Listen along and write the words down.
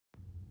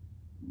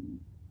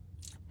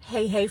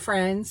Hey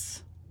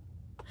friends,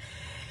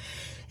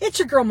 it's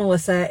your girl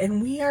Melissa,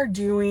 and we are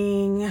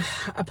doing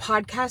a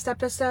podcast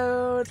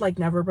episode like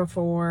never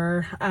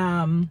before.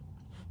 I've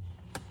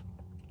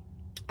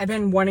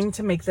been wanting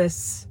to make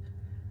this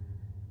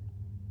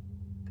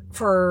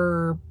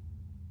for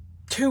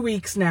 2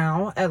 weeks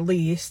now at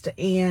least,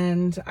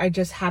 and I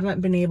just haven't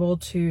been able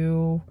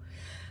to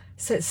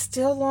sit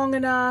still long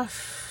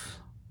enough,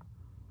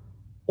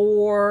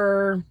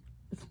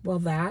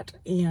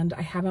 and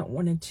I haven't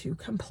wanted to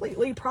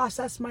completely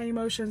process my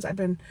emotions. I've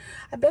been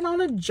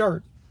on a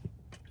journey,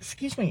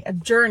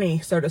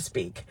 so to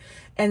speak.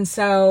 And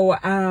so,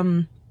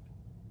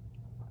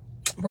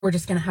 we're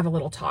just going to have a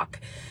little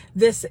talk.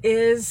 This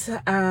is,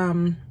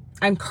 I'm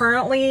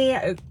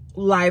currently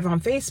live on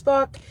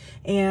Facebook,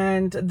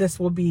 and this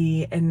will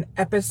be an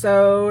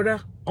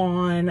episode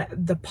on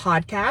the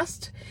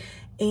podcast,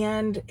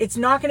 and it's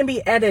not going to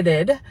be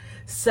edited.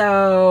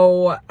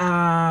 So,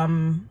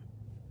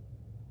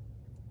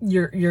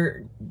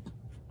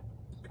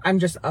 I'm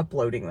just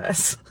uploading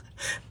this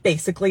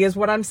basically is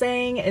what I'm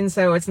saying. And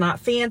so it's not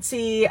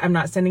fancy. I'm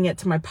not sending it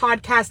to my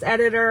podcast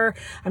editor.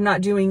 I'm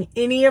not doing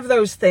any of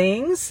those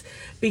things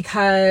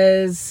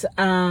because,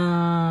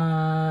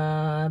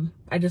 I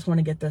just want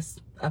to get this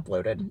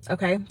uploaded.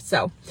 Okay.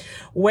 So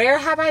where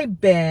have I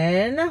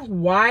been?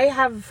 Why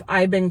have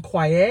I been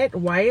quiet?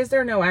 Why is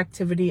there no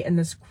activity in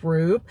this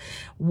group?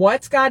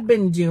 What's God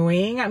been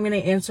doing? I'm going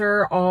to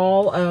answer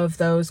all of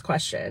those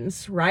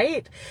questions,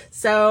 right?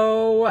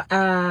 So,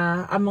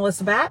 I'm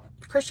Melissa Batt,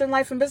 Christian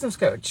life and business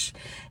coach.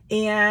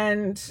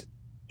 And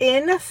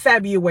in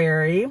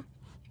February,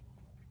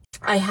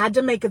 I had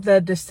to make the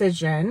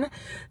decision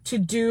to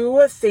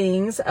do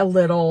things a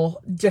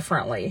little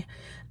differently.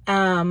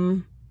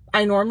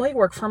 I normally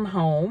work from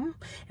home,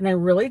 and I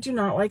really do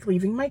not like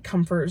leaving my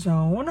comfort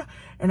zone.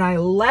 And I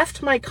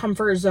left my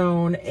comfort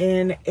zone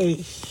in a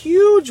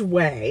huge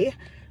way,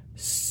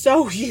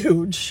 so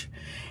huge,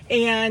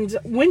 and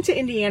went to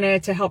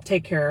Indiana to help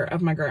take care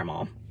of my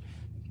grandma.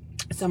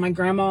 So my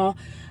grandma,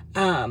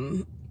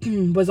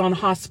 was on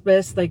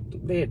hospice, I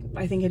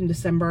think in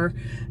December.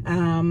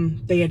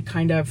 They had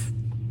kind of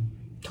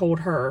told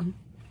her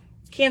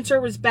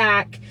cancer was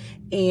back,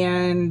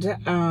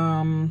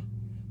 and,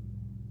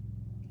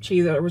 she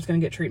either was going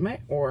to get treatment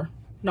or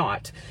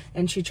not.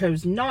 And she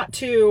chose not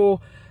to.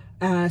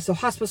 So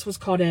hospice was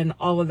called in,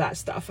 all of that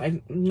stuff.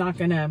 I'm not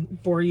going to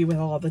bore you with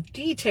all the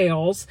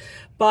details,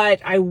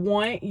 but I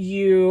want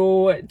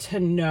you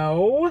to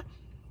know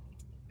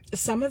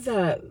some of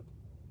the,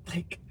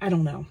 I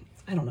don't know.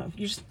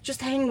 You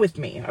just hang with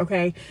me.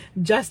 Okay.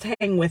 Just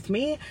hang with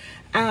me.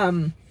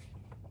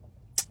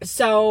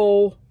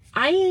 So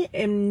I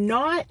am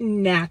not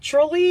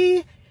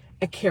naturally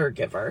a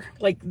caregiver.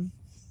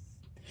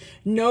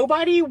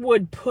 Nobody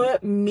would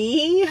put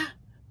me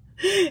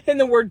in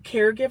the word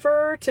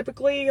caregiver.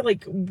 Typically,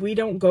 we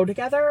don't go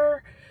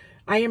together.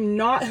 I am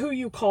not who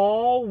you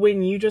call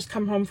when you just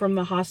come home from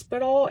the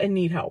hospital and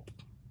need help.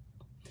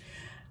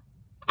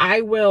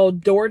 I will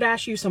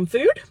DoorDash you some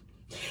food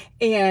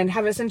and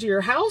have it sent to your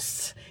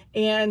house.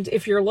 And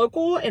if you're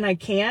local and I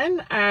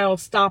can, I'll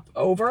stop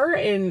over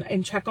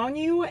and check on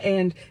you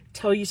and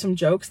tell you some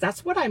jokes.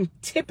 That's what I'm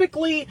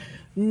typically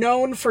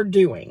known for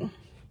doing.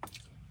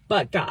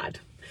 But God.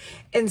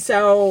 And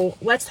so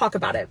let's talk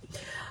about it.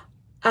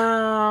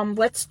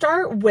 Let's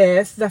start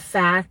with the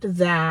fact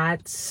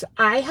that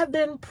I have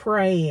been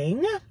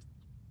praying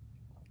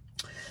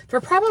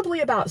for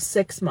probably about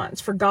 6 months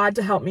for God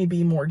to help me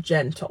be more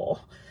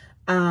gentle.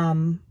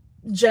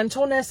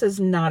 Gentleness is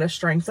not a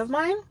strength of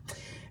mine.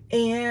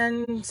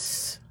 And,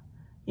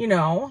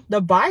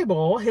 the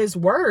Bible, His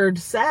word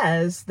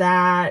says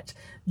that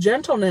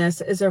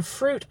gentleness is a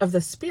fruit of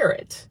the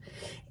Spirit.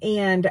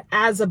 And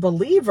as a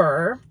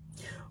believer,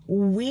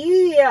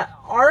 we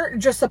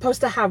aren't just supposed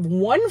to have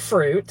one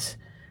fruit,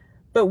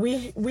 but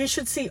we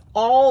should see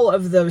all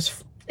of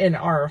those in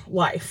our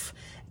life.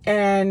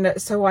 And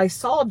so I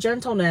saw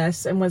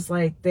gentleness and was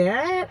like,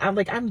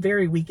 I'm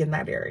very weak in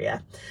that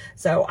area.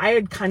 So I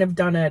had kind of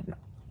done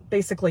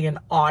basically an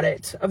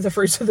audit of the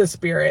fruits of the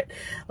Spirit.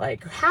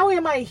 How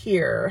am I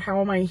here?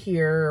 How am I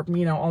here?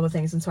 All the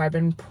things. And so I've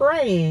been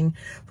praying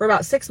for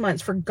about 6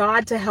 months for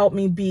God to help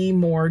me be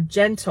more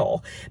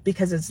gentle,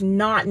 because it's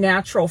not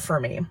natural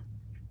for me.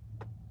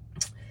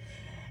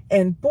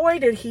 And boy,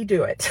 did He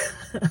do it.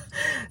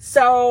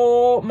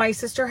 So my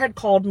sister had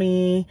called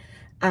me,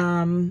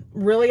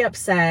 really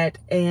upset,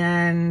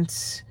 and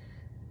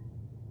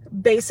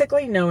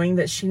basically knowing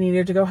that she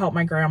needed to go help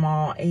my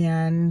grandma,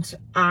 and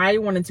I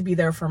wanted to be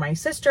there for my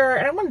sister,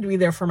 and I wanted to be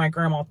there for my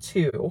grandma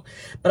too,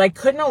 but I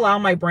couldn't allow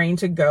my brain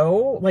to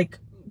go.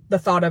 The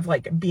thought of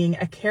being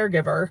a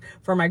caregiver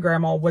for my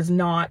grandma was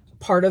not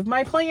part of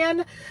my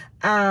plan,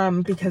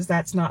 because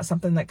that's not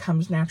something that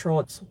comes natural.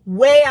 It's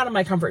way out of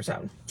my comfort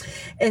zone.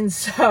 And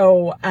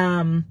so,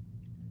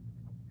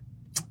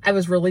 I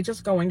was really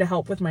just going to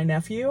help with my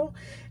nephew,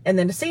 and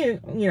then to see,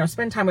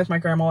 spend time with my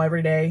grandma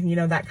every day,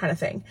 that kind of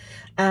thing.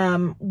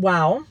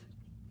 Well,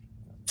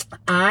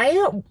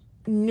 I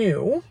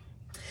knew,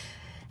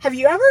 have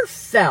you ever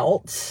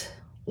felt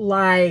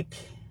like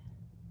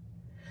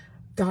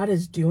God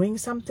is doing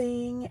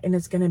something and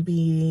it's going to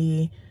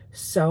be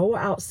so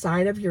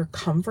outside of your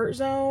comfort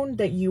zone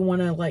that you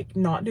want to like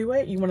not do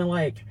it. You want to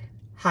like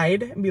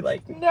hide and be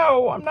like,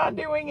 no, I'm not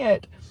doing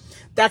it.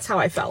 That's how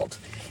I felt.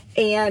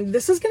 And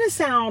this is going to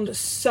sound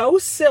so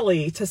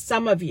silly to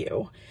some of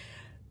you,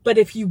 but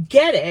if you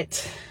get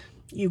it,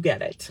 you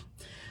get it.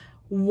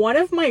 One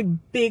of my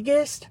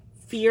biggest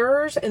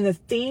fears and the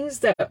things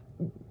that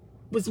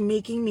was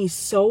making me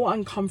so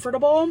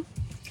uncomfortable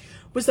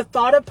was the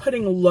thought of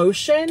putting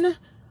lotion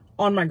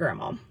on my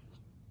grandma.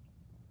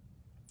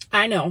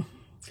 I know.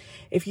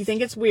 If you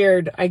think it's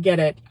weird, I get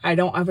it. I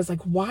was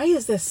like, why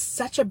is this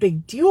such a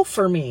big deal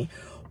for me?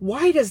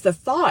 Why does the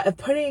thought of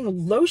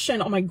putting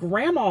lotion on my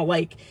grandma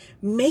like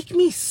make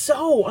me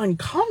so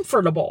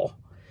uncomfortable?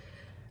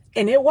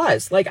 And it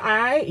was like,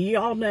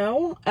 y'all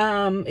know,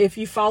 if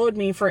you followed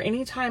me for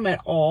any time at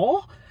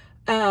all,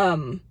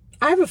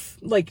 I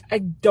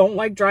don't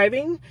like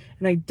driving,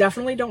 and I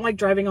definitely don't like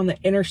driving on the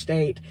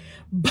interstate,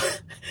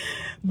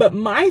 but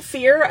my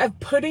fear of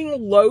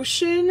putting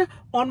lotion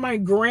on my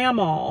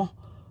grandma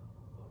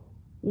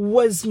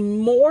was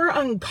more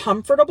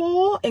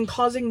uncomfortable and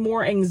causing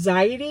more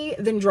anxiety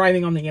than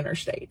driving on the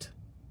interstate.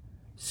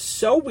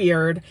 So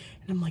weird.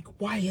 And I'm like,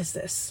 why is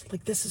this?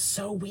 Like, this is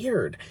so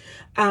weird.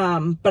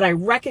 But I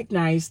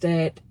recognized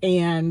it,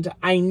 and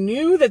I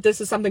knew that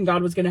this is something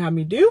God was going to have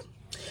me do.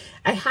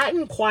 I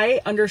hadn't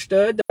quite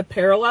understood the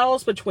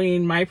parallels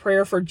between my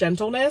prayer for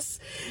gentleness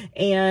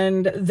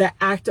and the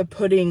act of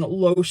putting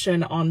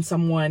lotion on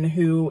someone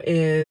who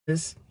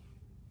is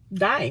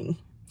dying.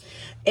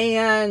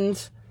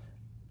 And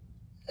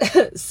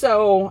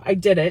so I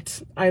did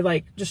it.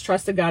 I just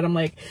trusted God. I'm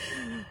like,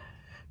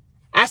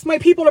 asked my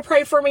people to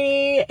pray for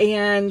me,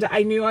 and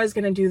I knew I was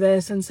going to do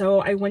this. And so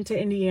I went to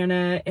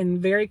Indiana and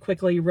very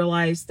quickly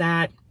realized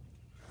that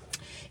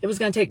it was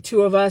going to take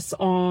two of us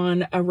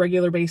on a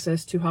regular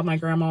basis to help my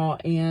grandma.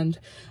 And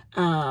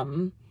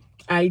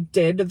I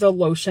did the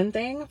lotion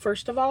thing,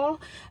 first of all.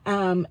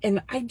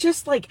 And I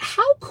just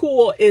how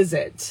cool is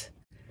it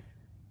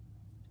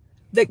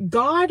that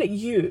God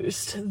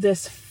used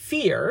this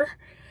fear?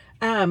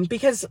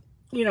 Because,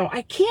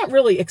 I can't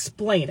really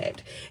explain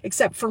it,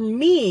 except for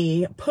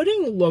me,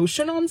 putting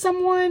lotion on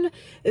someone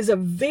is a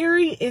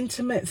very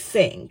intimate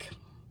thing.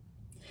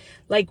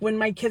 Like when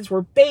my kids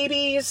were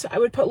babies, I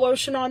would put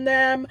lotion on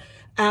them.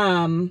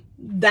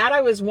 That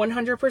I was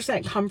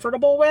 100%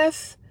 comfortable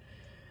with.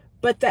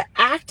 But the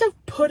act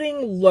of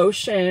putting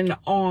lotion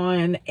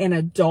on an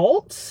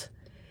adult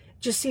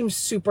just seems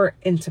super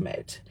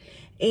intimate.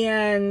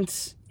 And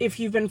if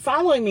you've been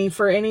following me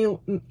for any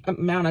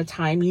amount of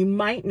time, you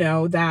might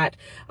know that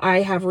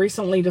I have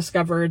recently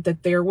discovered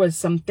that there was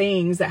some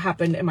things that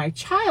happened in my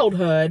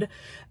childhood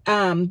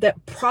that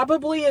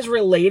probably is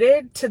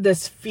related to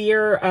this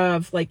fear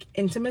of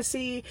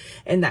intimacy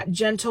and that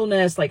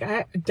gentleness.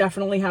 I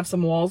definitely have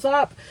some walls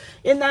up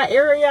in that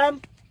area.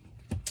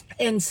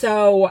 And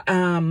so,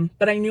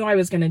 but I knew I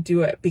was going to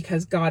do it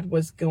because God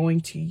was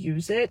going to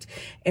use it.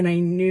 And I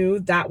knew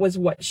that was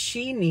what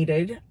she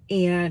needed.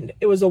 And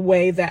it was a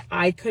way that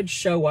I could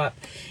show up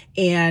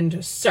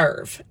and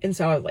serve. And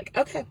so I was like,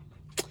 okay,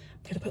 I'm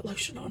going to put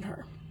lotion on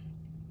her.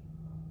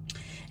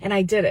 And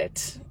I did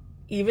it,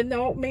 even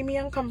though it made me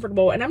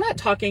uncomfortable. And I'm not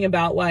talking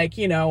about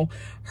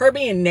her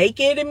being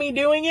naked and me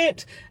doing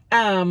it.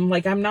 I'm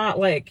not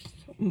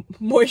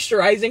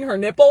moisturizing her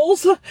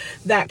nipples,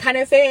 that kind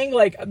of thing.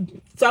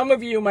 Some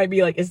of you might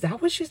be like, is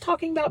that what she's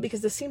talking about?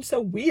 Because this seems so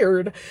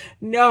weird.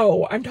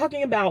 No, I'm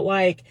talking about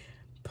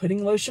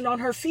putting lotion on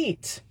her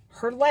feet,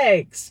 her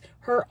legs,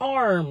 her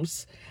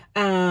arms,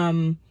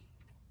 her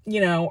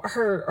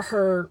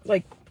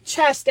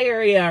chest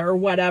area or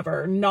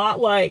whatever. Not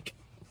like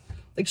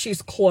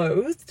she's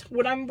clothed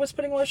when I was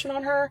putting lotion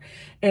on her.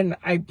 And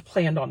I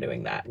planned on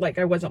doing that.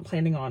 I wasn't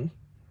planning on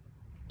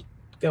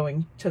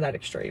going to that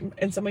extreme.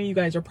 And some of you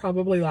guys are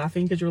probably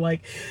laughing because you're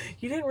like,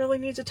 you didn't really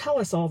need to tell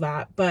us all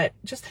that, but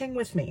just hang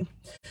with me.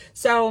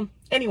 So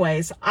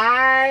anyways,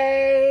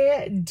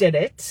 I did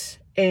it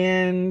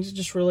and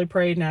just really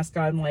prayed and asked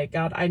God,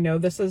 God, I know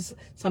this is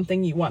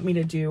something you want me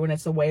to do, and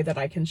it's a way that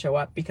I can show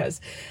up, because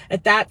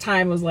at that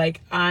time I was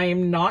like,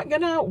 I'm not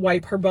gonna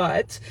wipe her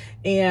butt,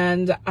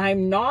 and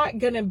I'm not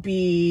gonna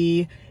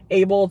be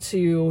able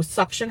to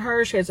suction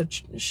her. She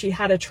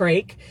had a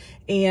trach,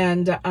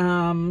 and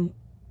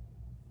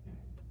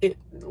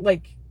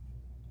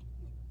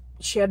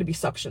she had to be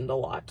suctioned a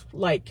lot.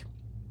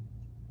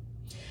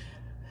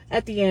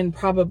 At the end,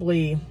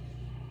 probably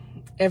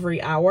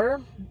every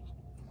hour.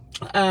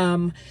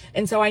 And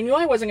so I knew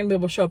I wasn't gonna be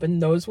able to show up in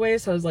those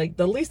ways. So I was like,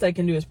 the least I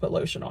can do is put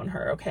lotion on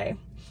her. Okay.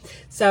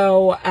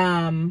 So,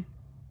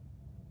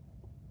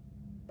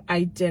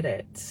 I did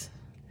it.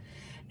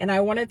 And I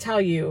want to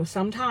tell you,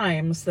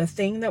 sometimes the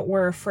thing that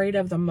we're afraid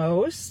of the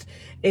most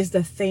is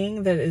the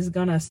thing that is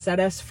gonna set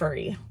us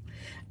free.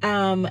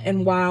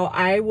 And while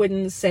I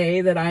wouldn't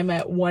say that I'm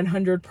at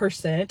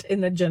 100%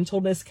 in the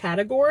gentleness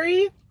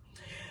category,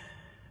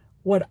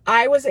 what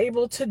I was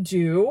able to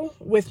do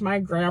with my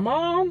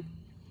grandma,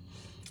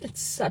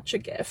 it's such a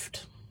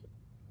gift.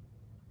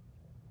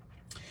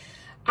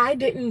 I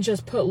didn't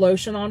just put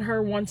lotion on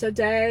her once a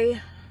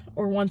day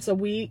or once a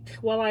week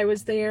while I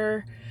was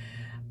there.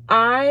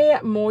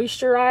 I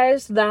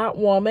moisturized that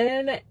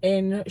woman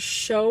and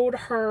showed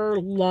her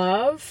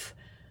love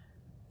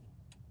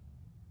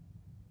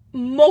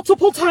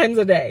multiple times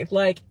a day.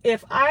 Like,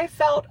 if I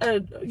felt a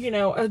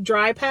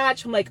dry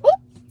patch, I'm like, oh,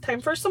 time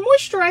for some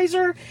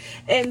moisturizer.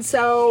 And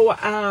so,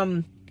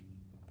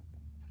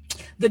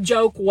 the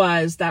joke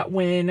was that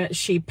when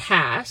she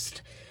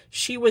passed,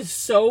 she was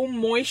so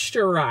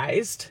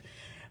moisturized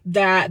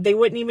that they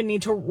wouldn't even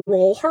need to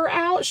roll her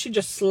out. She'd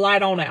just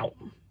slide on out.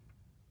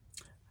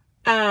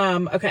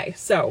 Okay,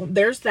 so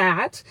there's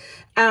that.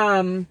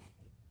 The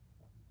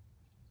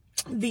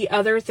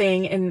other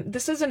thing, and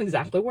this isn't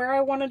exactly where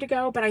I wanted to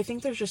go, but I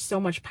think there's just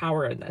so much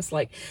power in this.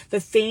 Like, the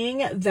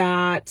thing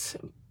that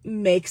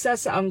makes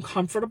us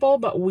uncomfortable,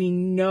 but we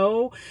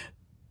know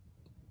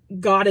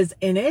God is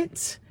in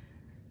it,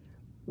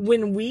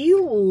 when we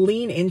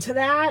lean into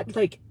that,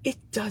 like, it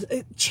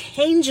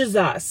changes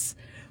us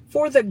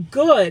for the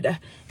good.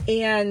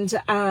 And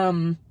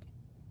I'm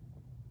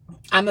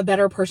a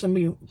better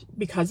person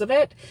because of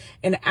it.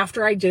 And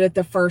after I did it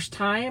the first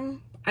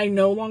time, I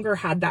no longer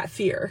had that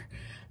fear.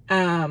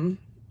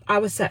 I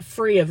was set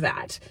free of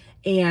that.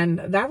 And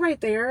that right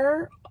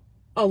there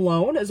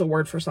alone is a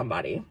word for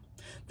somebody.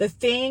 The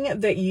thing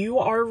that you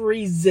are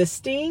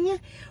resisting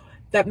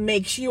that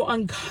makes you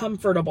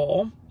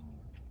uncomfortable,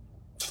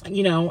 and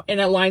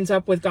it lines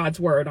up with God's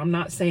word. I'm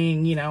not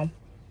saying,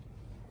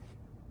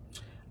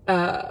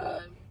 go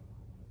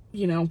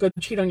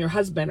cheat on your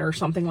husband or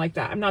something like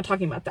that. I'm not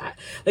talking about that.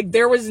 Like,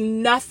 there was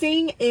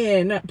nothing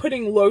in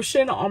putting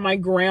lotion on my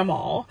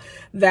grandma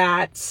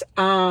that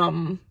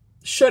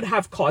should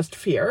have caused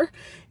fear.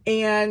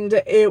 And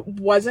it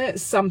wasn't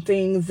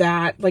something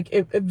that, like,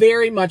 it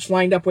very much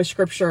lined up with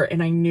scripture,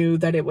 and I knew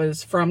that it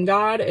was from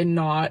God and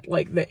not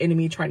like the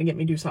enemy trying to get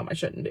me to do something I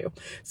shouldn't do.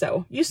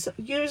 So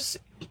use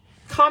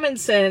common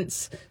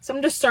sense,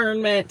 some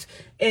discernment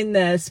in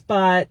this,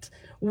 but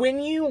when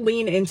you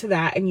lean into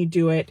that and you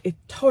do it, it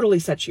totally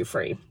sets you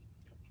free.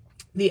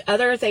 The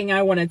other thing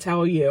I want to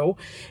tell you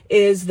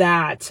is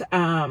that,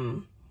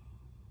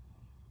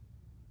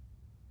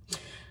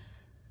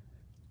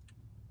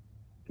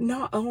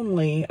 not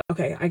only,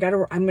 okay, I'm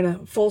going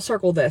to full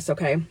circle this.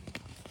 Okay.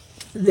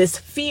 This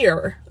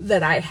fear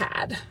that I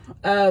had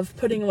of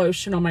putting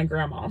lotion on my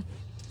grandma,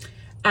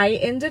 I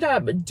ended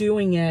up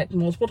doing it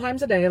multiple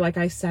times a day, like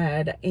I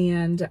said.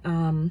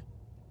 And,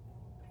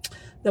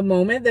 the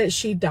moment that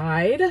she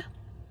died,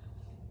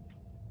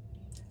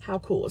 how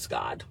cool is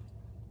God?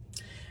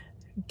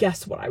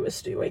 Guess what I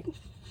was doing?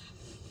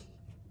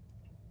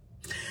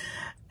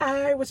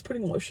 I was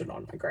putting lotion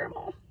on my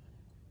grandma.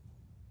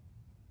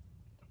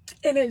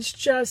 And it's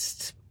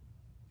just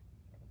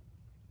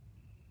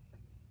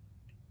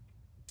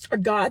a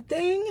God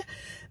thing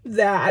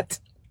that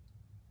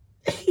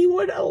he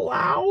would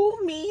allow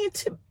me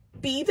to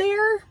be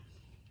there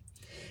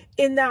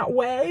in that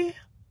way.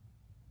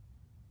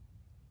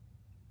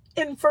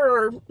 And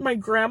for my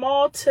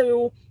grandma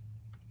to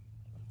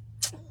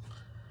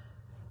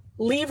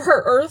leave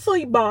her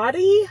earthly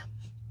body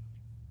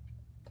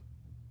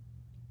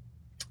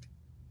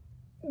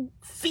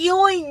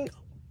feeling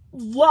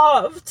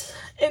loved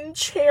and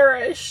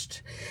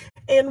cherished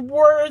and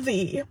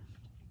worthy.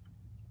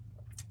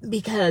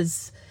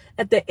 Because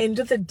at the end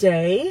of the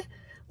day,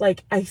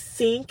 like, I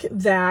think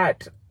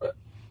that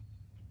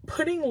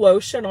putting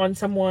lotion on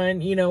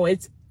someone,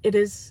 it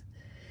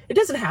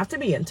doesn't have to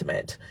be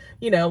intimate.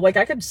 Like,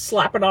 I could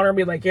slap it on her and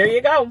be like, here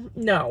you go.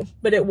 No,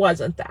 but it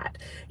wasn't that.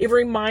 It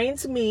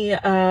reminds me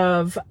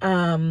of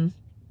the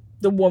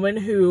woman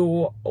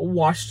who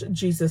washed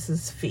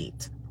Jesus's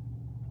feet.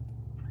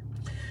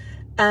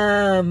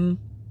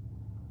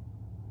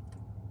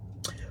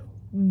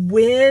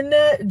 When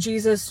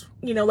Jesus,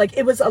 like,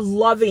 it was a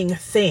loving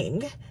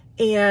thing,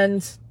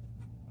 and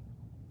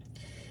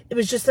it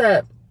was just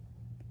a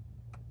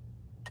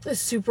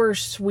super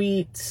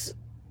sweet,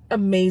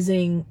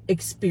 amazing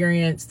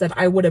experience that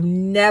I would have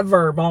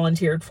never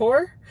volunteered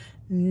for,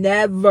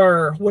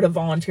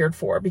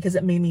 because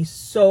it made me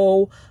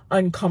so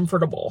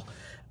uncomfortable.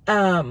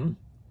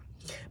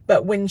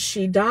 But when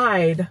she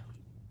died,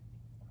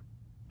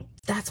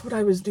 that's what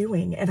I was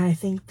doing. And I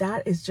think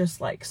that is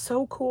just, like,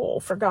 so cool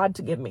for God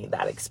to give me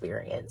that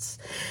experience.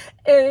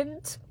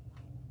 And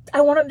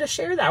I wanted to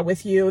share that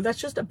with you. That's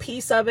just a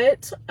piece of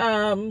it.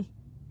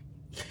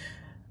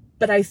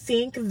 But I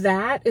think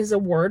that is a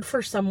word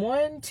for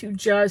someone to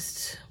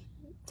just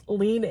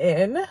lean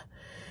in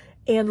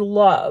and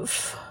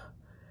love.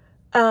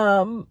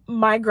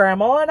 My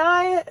grandma and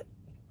I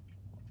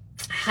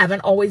haven't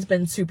always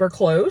been super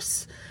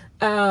close.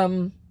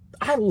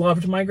 I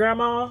loved my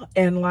grandma,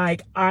 and,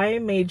 like, I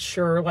made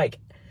sure, like,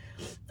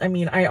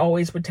 I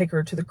always would take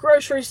her to the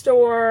grocery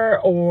store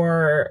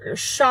or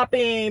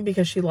shopping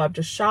because she loved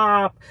to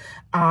shop.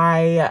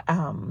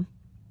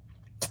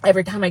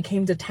 Every time I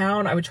came to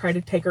town, I would try to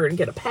take her and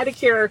get a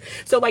pedicure.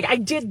 So, like, I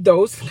did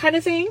those kind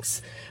of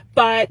things,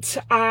 but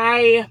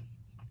I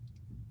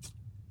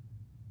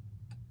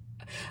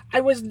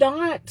was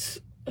not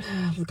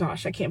oh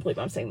gosh, I can't believe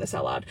I'm saying this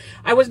out loud.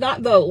 I was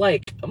not the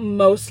like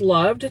most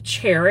loved,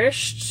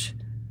 cherished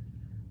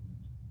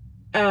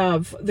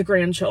of the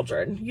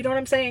grandchildren. You know what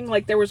I'm saying?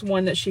 Like there was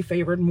one that she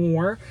favored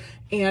more,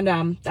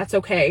 and that's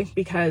okay,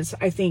 because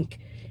I think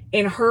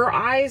in her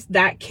eyes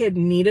that kid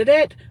needed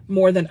it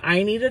more than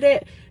I needed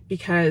it,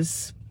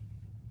 because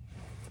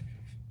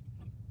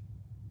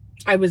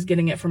I was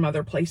getting it from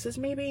other places.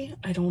 Maybe,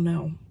 I don't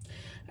know.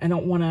 I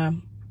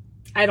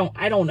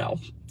don't know,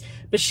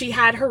 but she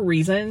had her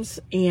reasons,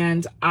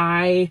 and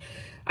I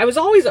was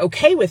always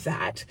okay with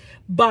that.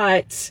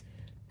 But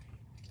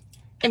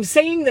I'm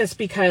saying this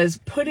because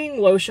putting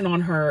lotion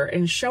on her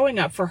and showing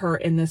up for her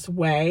in this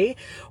way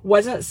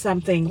wasn't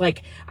something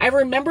like, I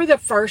remember the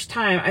first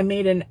time I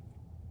made an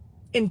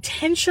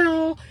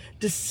intentional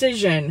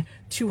decision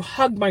to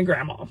hug my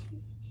grandma.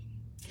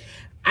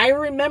 I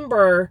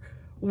remember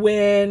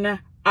when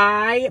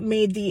I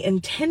made the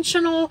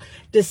intentional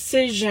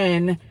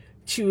decision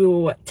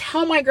to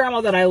tell my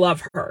grandma that I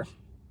love her.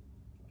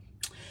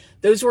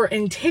 Those were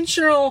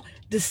intentional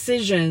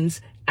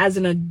decisions as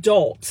an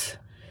adult,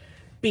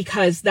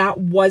 because that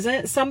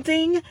wasn't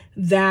something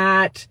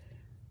that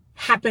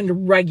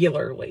happened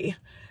regularly.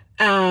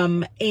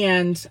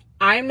 And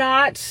I'm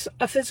not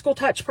a physical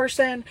touch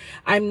person.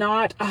 I'm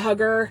not a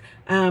hugger,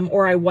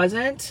 or I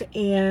wasn't.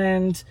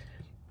 And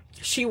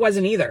she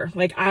wasn't either.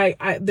 Like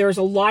there's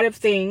a lot of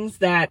things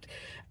that,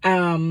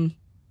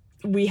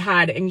 we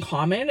had in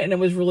common, and it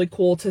was really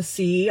cool to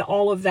see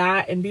all of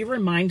that and be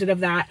reminded of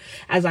that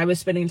as I was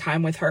spending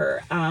time with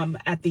her.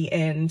 At the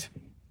end,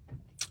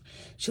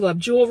 she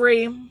loved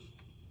jewelry.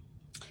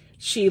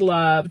 She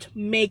loved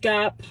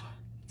makeup,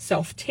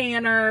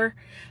 self-tanner,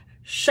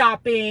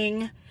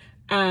 shopping,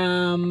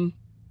 and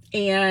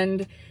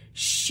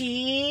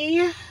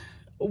she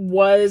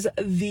was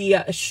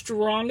the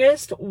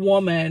strongest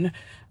woman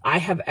I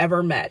have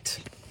ever met.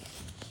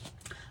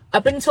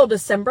 Up until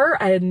December,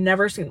 I had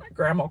never seen my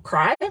grandma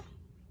cry,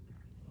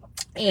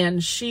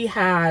 and she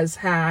has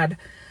had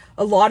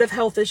a lot of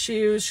health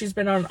issues. She's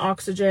been on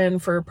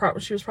oxygen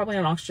she was probably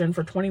on oxygen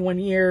for 21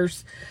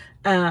 years.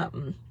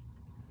 2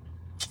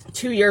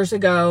 years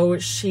ago,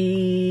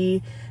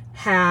 she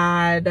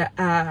had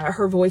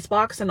her voice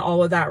box and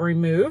all of that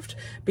removed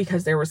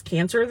because there was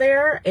cancer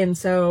there. And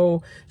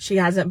so she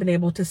hasn't been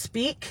able to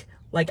speak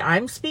like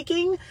I'm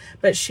speaking,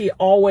 but she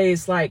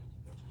always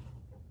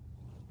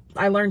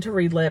I learned to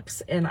read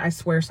lips, and I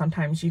swear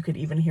sometimes you could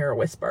even hear a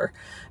whisper.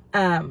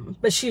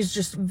 But she's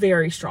just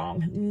very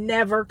strong,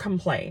 never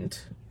complained.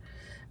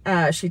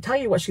 She'd tell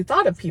you what she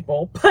thought of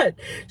people, but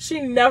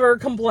she never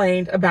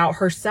complained about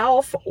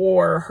herself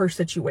or her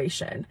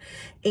situation.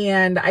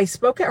 And I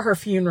spoke at her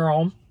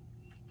funeral,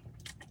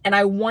 and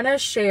I want to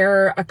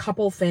share a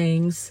couple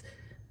things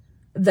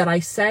that I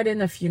said in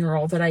the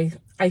funeral that I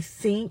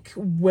think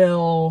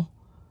will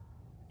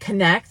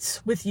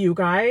connect with you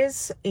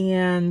guys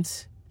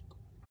and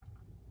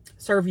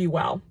serve you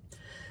well.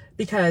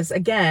 Because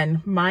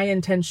again, my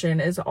intention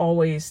is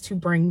always to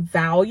bring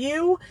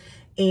value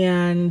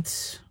and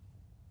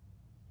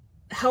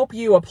help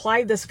you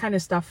apply this kind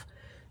of stuff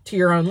to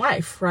your own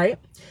life, right?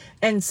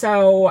 And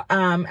so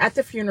at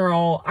the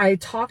funeral, I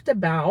talked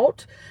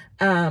about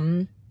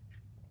number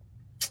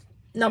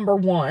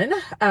one,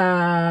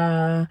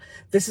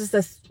 this was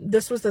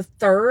the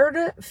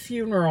third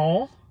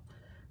funeral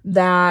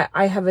that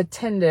I have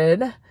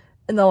attended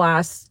in the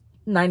last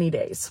 90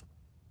 days.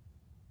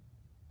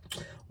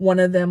 One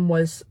of them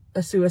was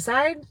a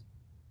suicide,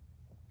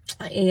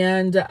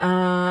 and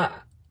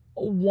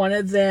one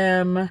of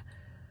them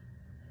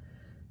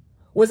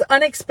was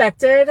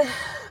unexpected,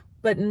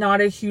 but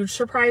not a huge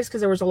surprise because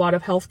there was a lot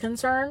of health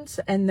concerns.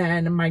 And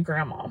then my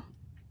grandma.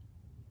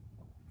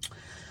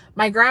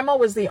 My grandma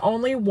was the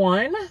only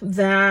one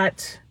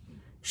that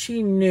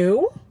she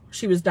knew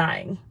she was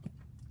dying.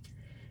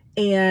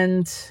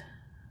 And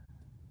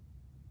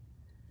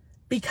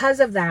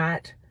because of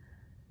that,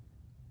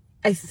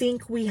 I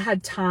think we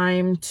had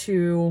time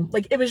to,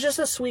 it was just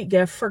a sweet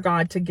gift for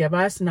God to give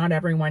us. Not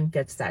everyone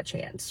gets that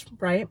chance,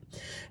 right?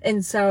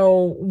 And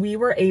so I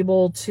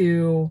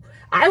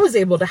was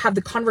able to have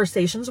the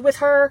conversations with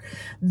her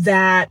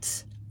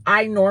that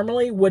I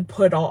normally would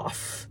put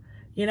off,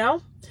 you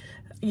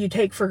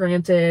take for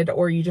granted,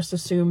 or you just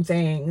assume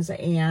things.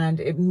 And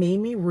it made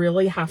me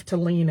really have to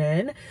lean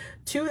in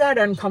to that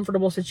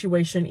uncomfortable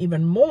situation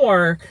even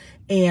more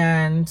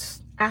and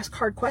ask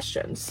hard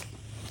questions.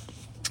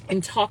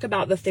 And talk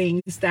about the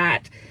things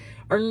that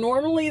are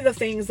normally the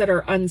things that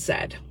are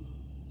unsaid,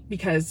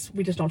 because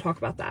we just don't talk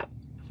about that.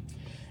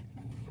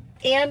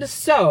 And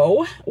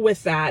so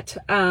with that,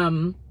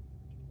 I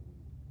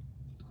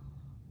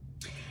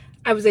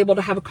was able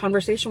to have a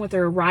conversation with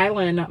her.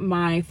 Rylan,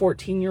 my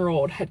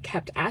 14-year-old, had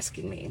kept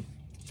asking me,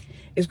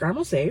 is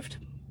Grandma saved?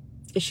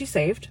 Is she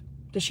saved?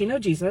 Does she know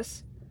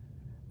Jesus?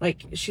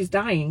 She's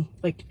dying.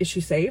 Is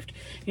she saved?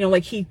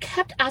 He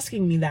kept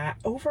asking me that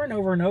over and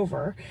over and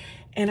over.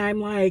 And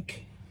I'm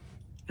like,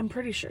 I'm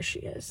pretty sure she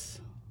is.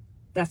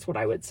 That's what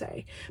I would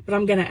say. But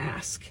I'm going to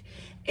ask.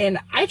 And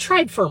I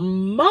tried for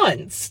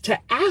months to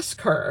ask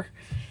her.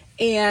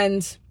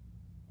 And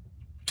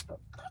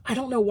I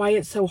don't know why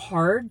it's so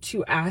hard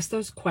to ask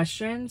those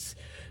questions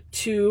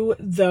to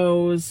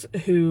those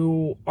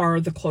who are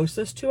the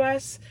closest to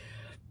us,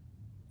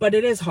 but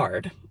it is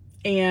hard.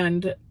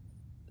 And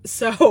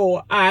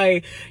so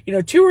I,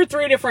 2 or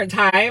 3 different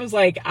times,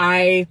 like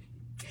I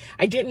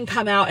didn't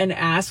come out and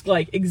ask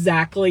like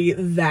exactly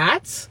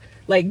that.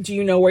 Like, do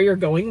you know where you're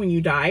going when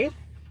you die?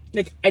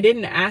 Like, I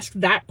didn't ask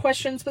that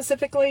question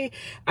specifically.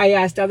 I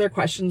asked other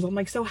questions. I'm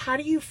like, so how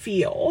do you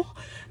feel?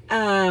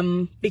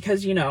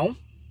 Because, you now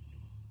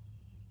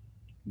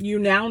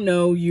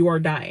know you are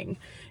dying.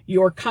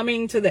 You're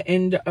coming to the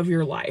end of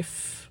your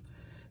life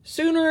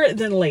sooner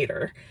than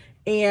later.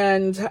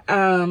 And,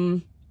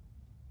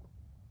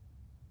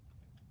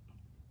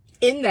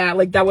 in that,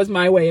 like, that was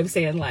my way of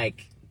saying,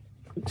 like,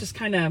 just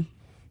kind of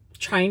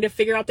trying to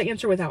figure out the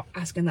answer without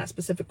asking that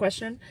specific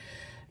question,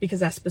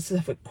 because that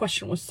specific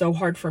question was so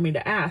hard for me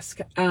to ask.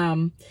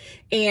 And,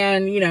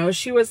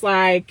 she was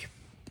like,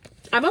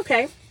 I'm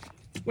okay.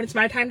 When it's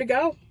my time to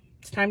go,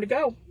 it's time to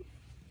go.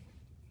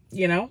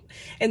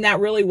 And that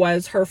really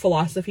was her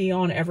philosophy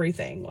on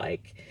everything.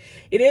 Like,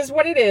 it is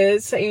what it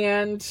is,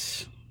 and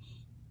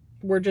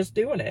we're just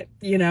doing it,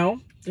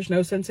 There's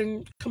no sense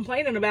in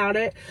complaining about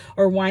it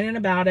or whining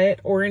about it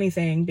or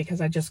anything,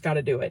 because I just got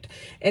to do it.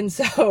 And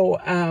so,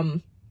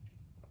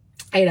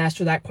 I had asked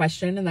her that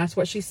question, and that's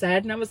what she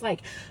said. And I was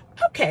like,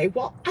 okay,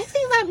 well, I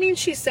think that means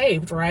she's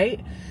saved, right?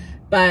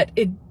 But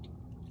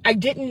I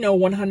didn't know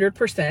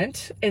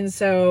 100%. And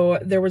so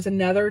there was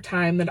another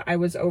time that I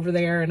was over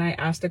there and I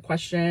asked a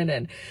question,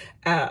 and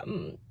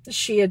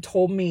she had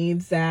told me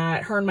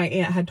that her and my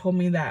aunt had told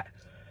me that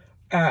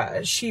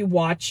she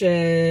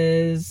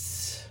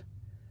watches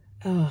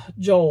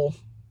Joel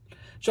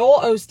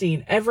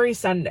Osteen every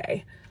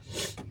Sunday.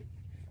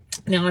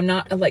 Now, I'm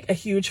not like a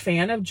huge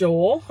fan of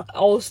Joel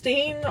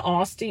Osteen,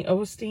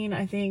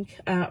 I think.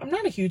 I'm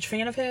not a huge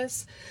fan of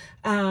his.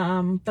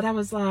 But I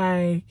was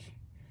like,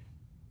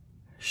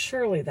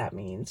 surely that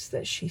means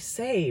that she's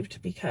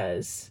saved,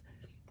 because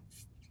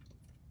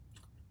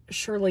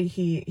surely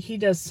he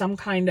does some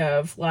kind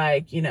of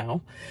like,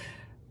 if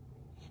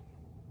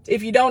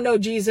you don't know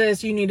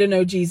Jesus, you need to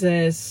know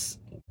Jesus.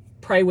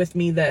 Pray with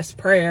me this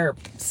prayer,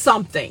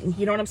 something,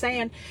 you know what I'm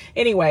saying?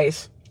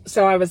 Anyways,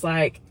 so I was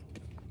like,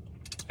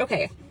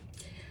 okay,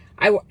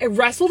 I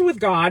wrestled with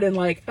God and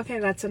like, okay,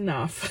 that's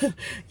enough.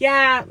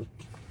 Yeah,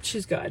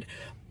 she's good.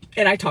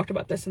 And I talked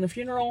about this in the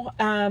funeral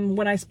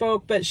when I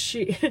spoke, but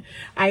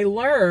I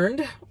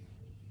learned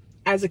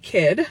as a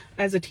kid,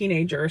 as a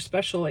teenager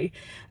especially,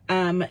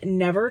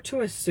 never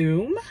to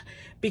assume,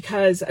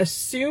 because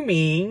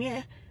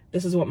assuming,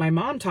 this is what my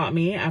mom taught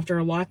me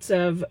after lots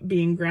of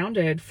being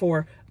grounded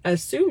for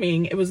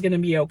assuming it was going to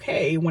be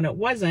okay when it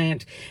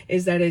wasn't,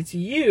 is that it's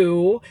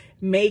you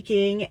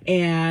making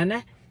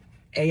an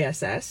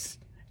ASS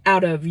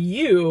out of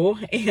you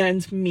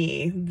and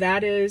me.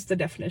 That is the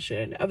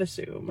definition of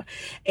assume.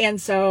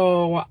 And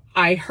so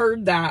I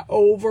heard that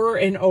over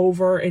and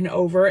over and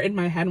over in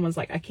my head and was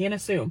like, I can't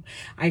assume.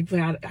 I've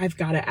got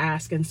to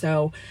ask. And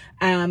so,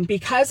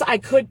 because I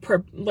could,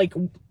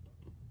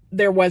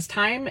 there was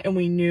time and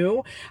we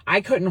knew I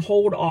couldn't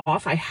hold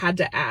off. I had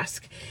to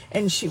ask.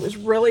 And she was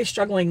really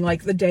struggling,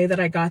 like the day that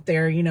I got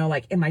there,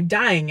 like, am I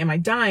dying? Am I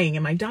dying?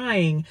 Am I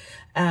dying?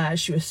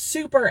 She was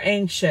super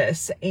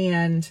anxious,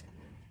 and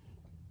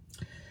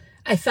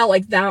I felt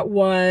like that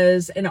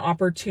was an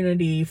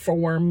opportunity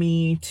for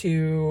me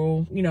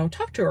to,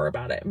 talk to her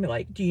about it and be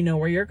like, do you know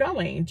where you're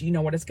going? Do you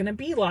know what it's going to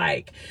be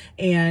like?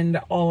 And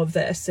all of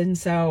this. And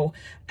so,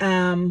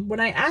 when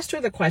I asked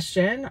her the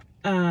question,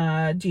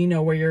 do you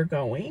know where you're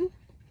going?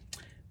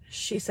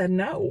 She said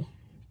no.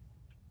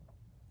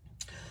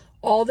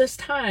 All this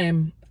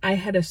time I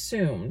had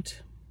assumed,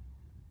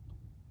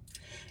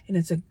 and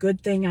it's a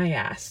good thing I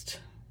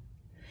asked.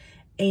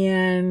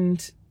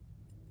 And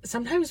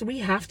sometimes we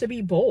have to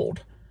be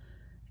bold.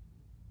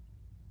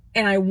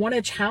 And I want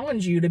to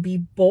challenge you to be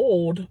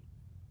bold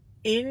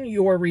in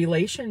your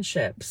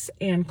relationships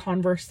and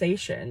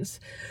conversations.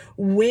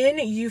 When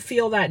you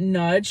feel that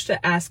nudge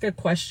to ask a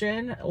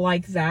question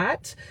like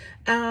that,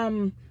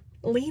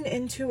 lean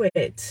into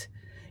it.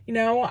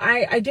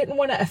 I didn't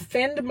want to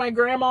offend my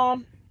grandma,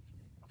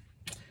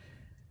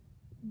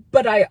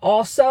 but I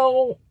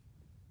also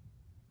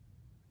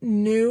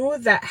knew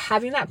that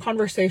having that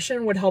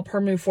conversation would help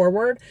her move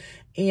forward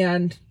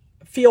and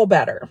feel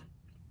better.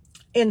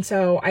 And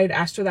so I had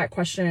asked her that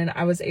question.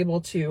 I was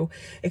able to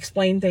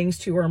explain things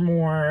to her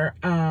more,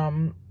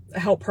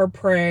 help her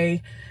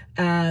pray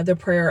the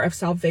prayer of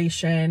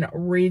salvation,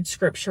 read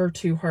scripture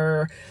to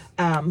her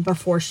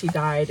before she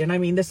died. And I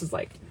mean, this is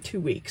like 2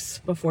 weeks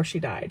before she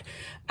died.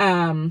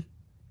 And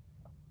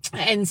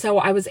so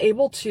I was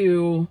able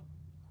to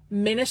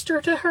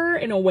minister to her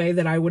in a way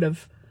that I would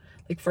have,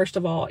 like, first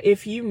of all,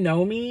 if you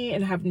know me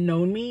and have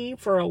known me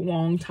for a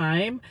long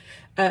time,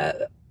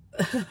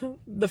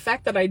 the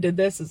fact that I did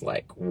this is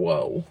like,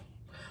 whoa,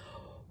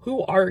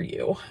 who are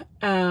you?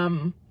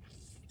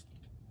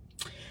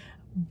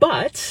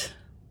 But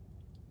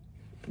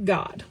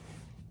God,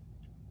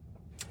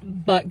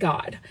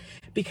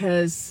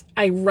 because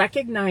I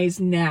recognize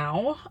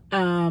now,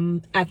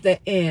 at the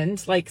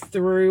end, like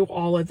through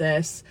all of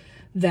this,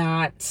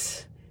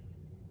 that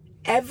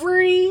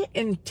every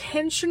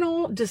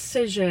intentional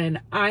decision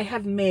I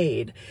have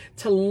made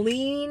to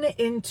lean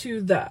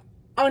into the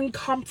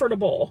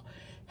uncomfortable,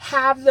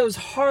 have those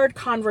hard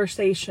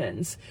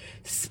conversations,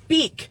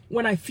 speak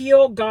when I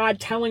feel God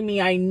telling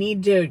me I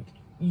need to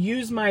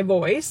use my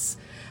voice,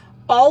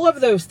 all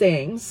of those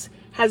things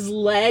has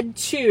led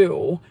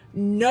to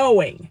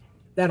knowing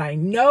that I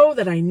know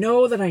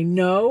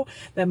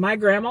that my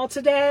grandma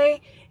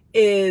today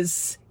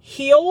is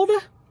healed,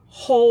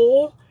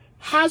 whole,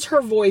 has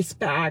her voice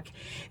back,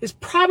 is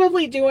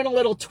probably doing a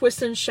little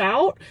twist and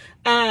shout,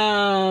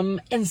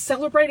 and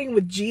celebrating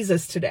with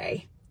Jesus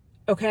today.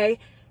 Okay?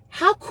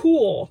 How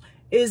cool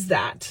is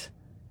that?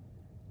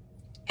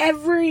 I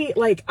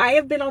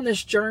have been on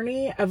this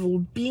journey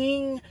of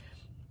being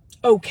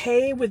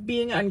okay with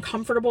being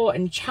uncomfortable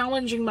and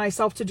challenging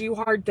myself to do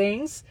hard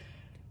things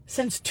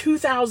since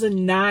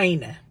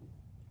 2009.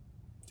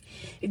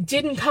 It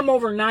didn't come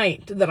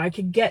overnight that I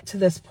could get to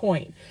this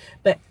point,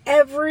 but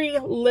every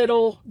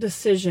little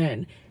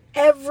decision,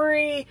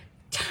 every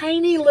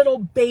tiny little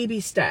baby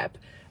step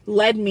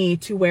led me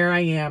to where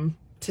I am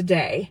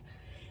today.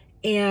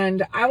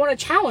 And I want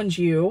to challenge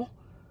you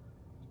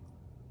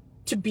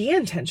to be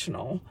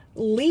intentional.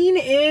 Lean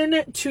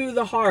in to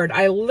the hard.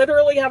 I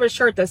literally have a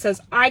shirt that says,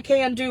 I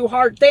can do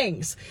hard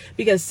things,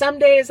 because some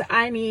days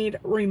I need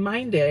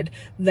reminded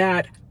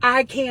that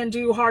I can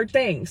do hard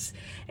things.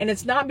 And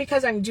it's not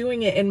because I'm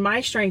doing it in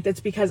my strength.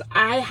 It's because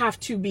I have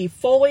to be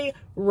fully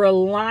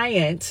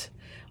reliant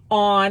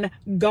on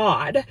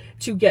God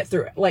to get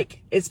through it.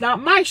 Like, it's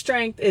not my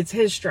strength, it's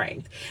his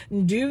strength.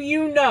 Do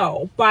you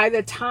know, by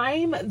the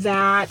time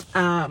that,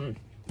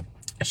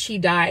 she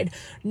died,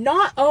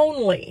 not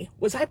only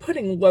was I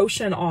putting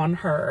lotion on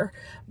her,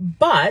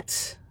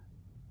 but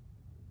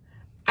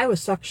I was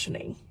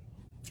suctioning.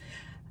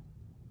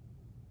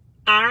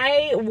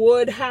 I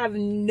would have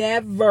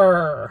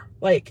never,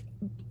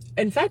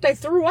 in fact, I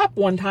threw up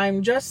one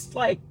time just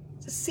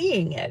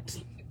seeing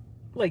it,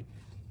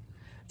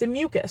 the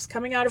mucus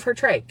coming out of her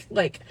trach.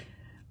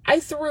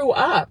 I threw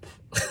up.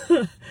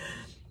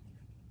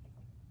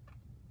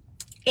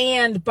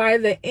 And by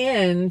the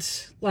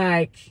end,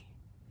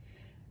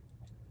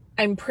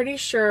 I'm pretty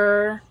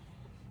sure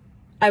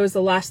I was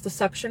the last to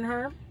suction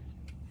her.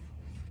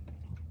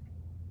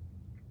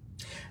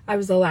 I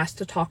was the last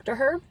to talk to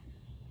her.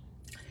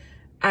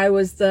 I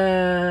was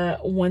the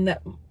one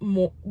that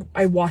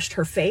I washed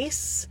her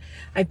face.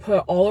 I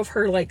put all of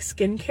her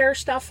skincare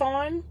stuff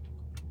on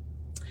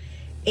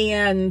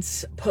and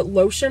put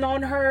lotion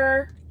on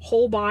her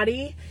whole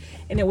body.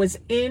 And it was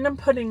in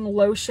putting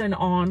lotion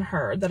on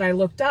her that I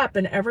looked up,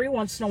 and every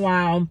once in a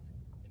while,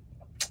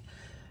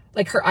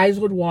 her eyes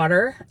would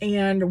water.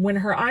 And when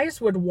her eyes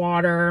would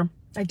water,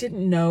 I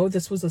didn't know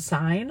this was a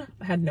sign.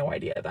 I had no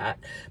idea that.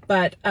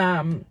 But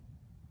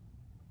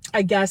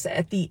I guess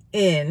at the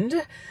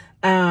end,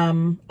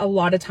 a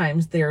lot of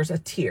times there's a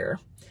tear.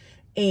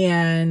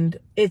 And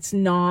it's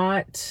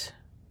not,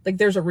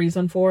 there's a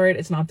reason for it.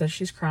 It's not that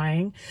she's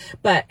crying.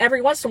 But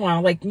every once in a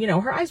while,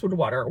 her eyes would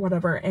water or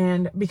whatever.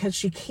 And because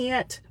she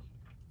can't,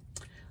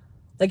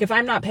 if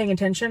I'm not paying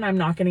attention, I'm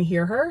not going to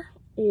hear her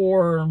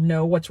or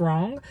know what's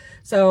wrong.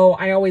 So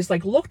I always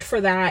looked for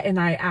that, and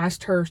I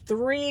asked her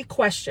 3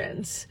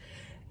 questions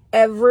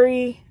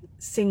every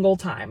single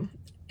time.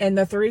 And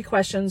the 3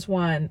 questions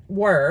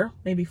were,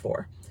 maybe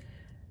 4.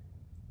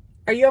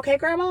 Are you okay,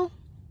 Grandma?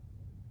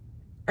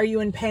 Are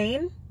you in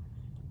pain?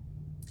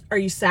 Are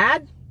you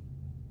sad?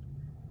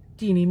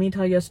 Do you need me to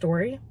tell you a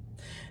story?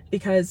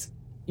 Because,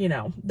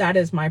 that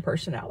is my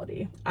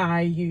personality.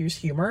 I use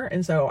humor.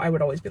 And so I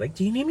would always be like,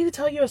 do you need me to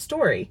tell you a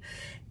story?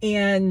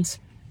 And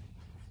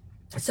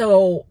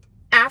so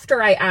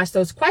after I ask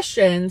those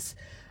questions,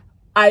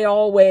 I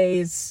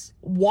always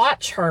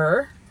watch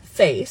her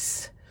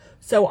face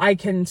so I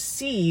can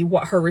see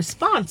what her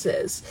response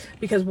is.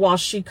 Because while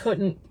she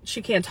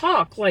can't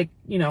talk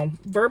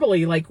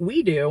verbally like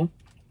we do,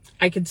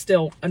 I could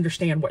still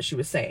understand what she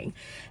was saying.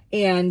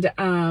 And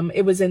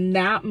it was in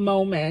that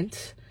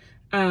moment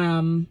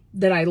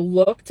that I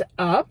looked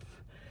up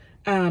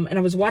and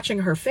I was watching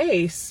her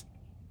face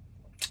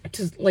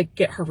to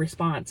get her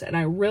response. And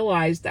I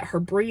realized that her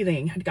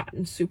breathing had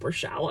gotten super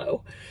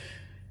shallow.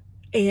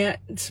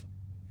 And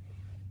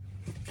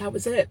that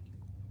was it.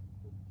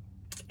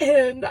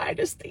 And I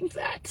just think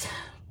that,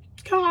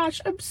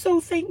 gosh, I'm so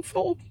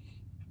thankful.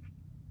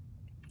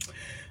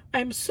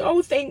 I'm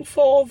so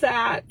thankful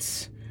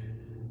that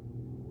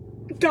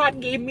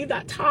God gave me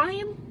that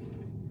time.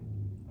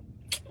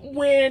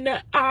 When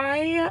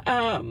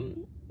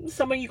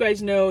some of you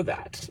guys know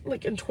that,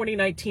 in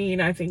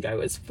 2019, I think I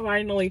was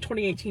finally,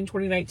 2018,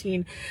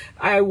 2019,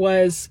 I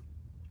was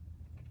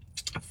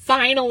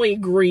finally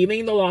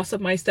grieving the loss of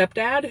my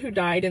stepdad, who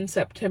died in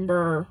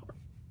September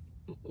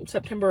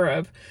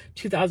of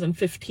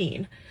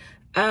 2015.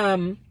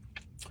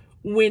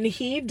 When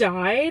he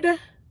died,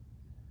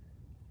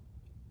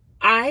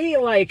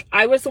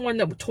 I was the one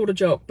that told a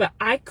joke, but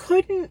I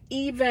couldn't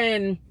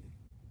even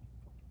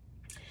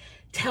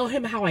tell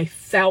him how I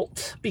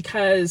felt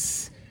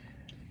because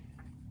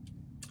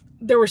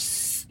there were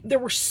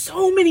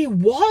so many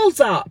walls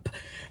up.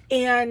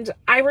 And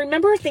I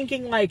remember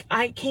thinking, like,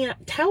 I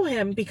can't tell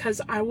him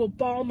because I will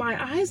bawl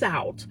my eyes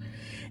out.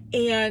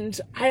 And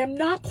I am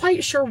not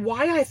quite sure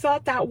why I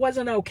thought that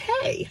wasn't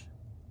okay.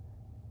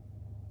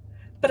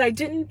 But I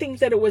didn't think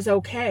that it was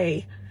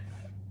okay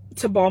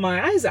to bawl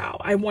my eyes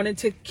out. I wanted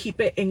to keep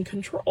it in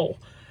control,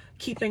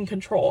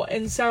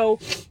 And so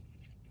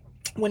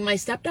when my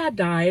stepdad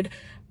died,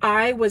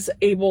 I was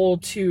able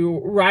to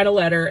write a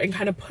letter and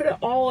kind of put it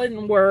all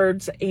in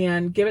words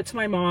and give it to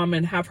my mom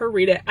and have her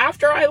read it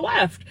after I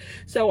left,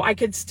 so I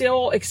could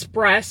still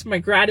express my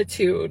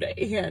gratitude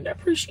and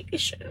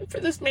appreciation for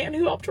this man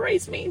who helped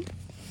raise me.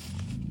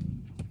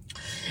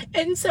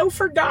 And so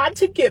for God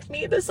to give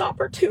me this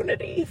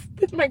opportunity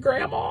with my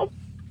grandma,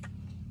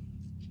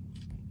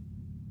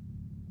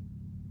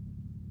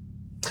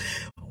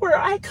 where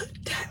I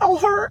could tell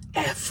her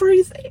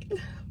everything.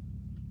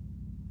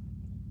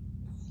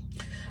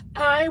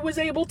 I was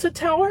able to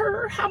tell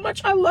her how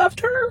much I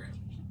loved her,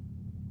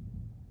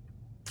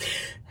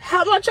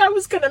 how much I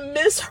was going to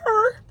miss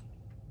her,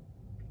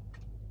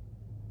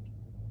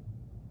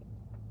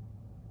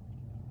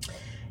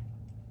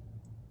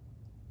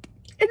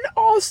 and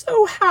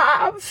also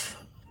have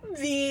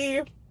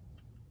the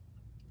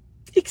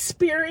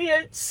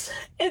experience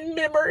and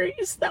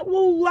memories that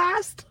will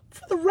last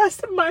for the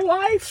rest of my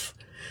life.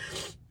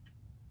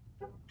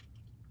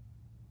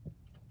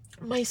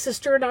 My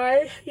sister and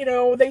I, you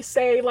know, they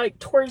say, like,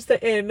 towards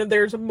the end,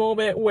 there's a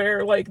moment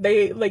where,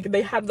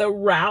 they had the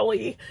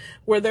rally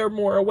where they're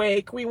more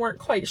awake. We weren't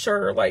quite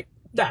sure, like,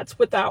 that's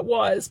what that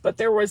was, but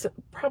there was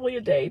probably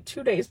a day,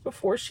 2 days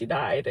before she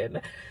died,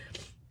 and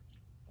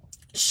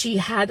she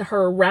had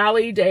her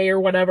rally day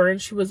or whatever,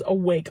 and she was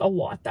awake a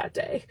lot that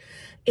day.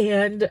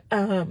 And,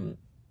 her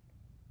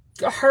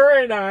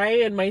and I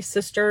and my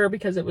sister,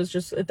 because it was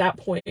just at that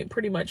point,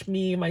 pretty much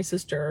me, my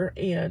sister,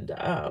 and,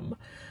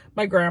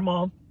 my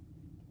grandma,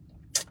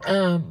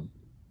 other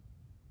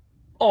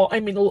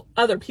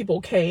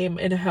people came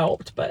and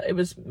helped, but it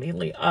was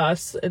mainly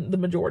us and the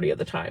majority of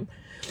the time.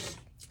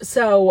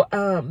 So,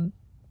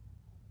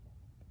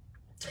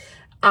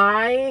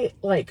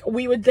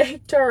 we would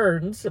take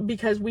turns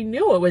because we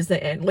knew it was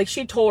the end. Like,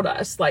 she told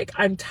us, like,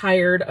 I'm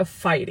tired of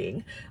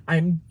fighting.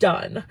 I'm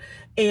done.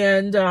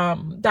 And,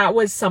 that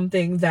was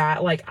something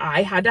that, like,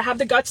 I had to have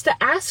the guts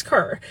to ask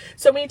her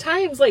so many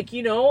times, like,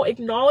 you know,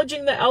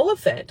 acknowledging the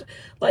elephant.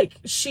 Like,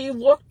 she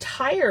looked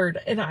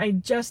tired and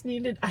I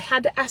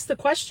had to ask the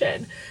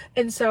question.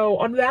 And so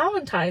on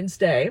Valentine's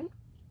Day,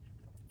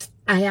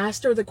 I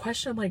asked her the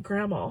question. I'm like,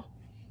 Grandma,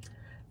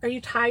 are you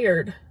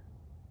tired?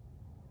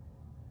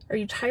 Are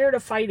you tired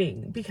of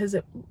fighting? Because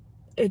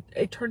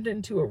it turned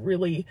into a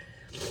really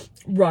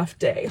rough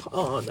day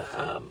on,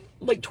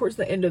 towards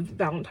the end of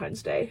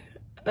Valentine's Day.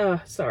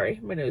 Sorry,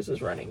 my nose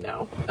is running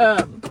now.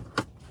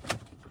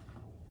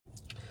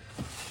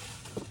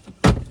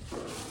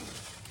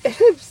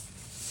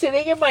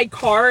 Sitting in my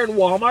car in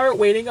Walmart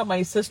waiting on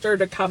my sister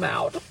to come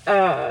out.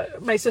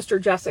 My sister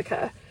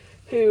Jessica,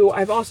 who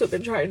I've also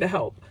been trying to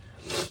help.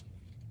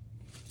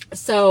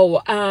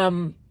 So,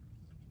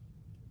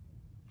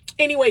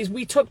 anyways,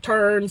 we took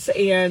turns,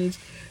 and,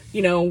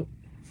 you know,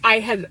 I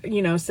had,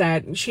 you know,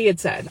 she had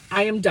said,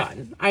 I am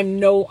done. I'm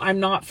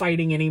not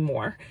fighting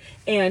anymore.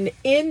 And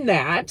in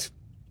that,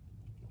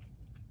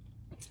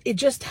 it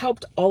just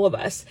helped all of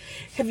us.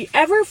 Have you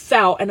ever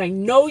felt, and I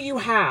know you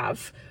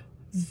have,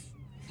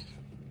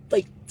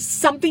 like,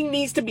 something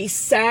needs to be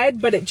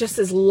said, but it just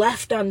is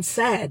left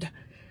unsaid?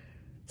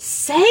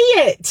 Say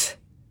it.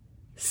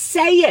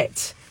 Say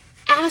it.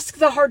 Ask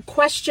the hard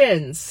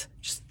questions.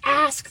 Just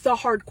ask the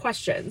hard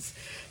questions.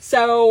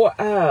 So,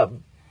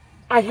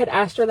 I had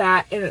asked her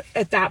that, and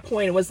at that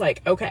point it was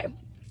like, okay,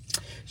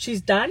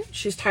 she's done.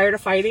 She's tired of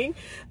fighting.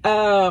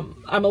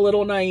 I'm a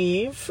little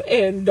naive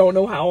and don't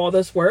know how all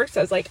this works.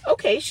 I was like,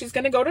 okay, she's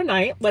going to go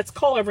tonight. Let's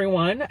call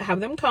everyone, have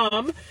them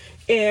come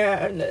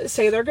and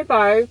say their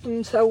goodbyes.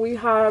 And so we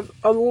have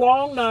a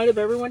long night of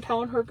everyone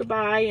telling her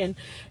goodbye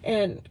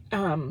and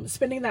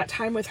spending that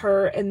time with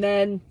her. And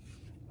then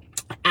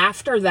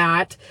after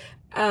that,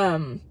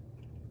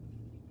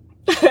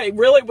 I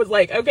really was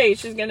like, okay,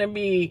 she's going to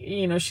be,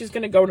 you know, she's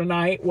going to go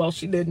tonight. Well,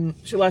 she didn't.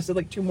 She lasted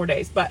like 2 more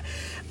days. But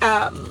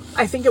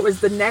I think it was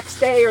the next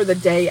day or the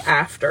day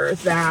after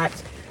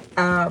that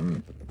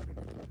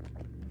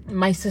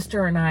my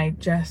sister and I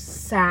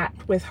just sat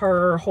with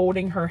her,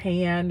 holding her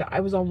hand. I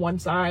was on one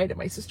side and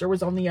my sister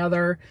was on the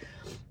other.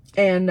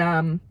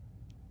 And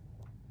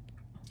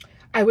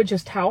I would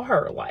just tell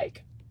her,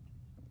 like,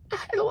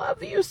 I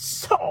love you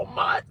so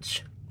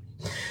much.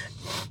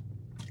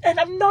 And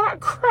I'm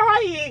not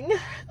crying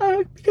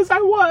because I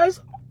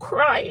was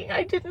crying.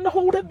 I didn't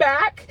hold it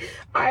back.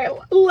 I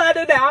let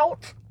it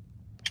out.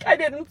 I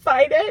didn't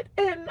fight it.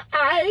 And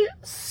I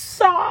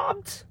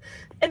sobbed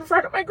in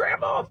front of my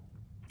grandma.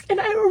 And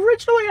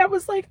I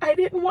was like, I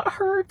didn't want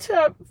her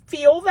to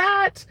feel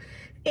that.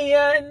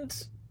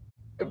 and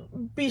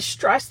be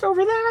stressed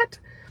over that.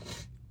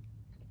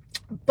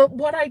 But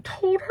what I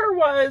told her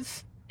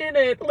was, in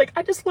it, like,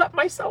 I just let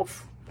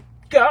myself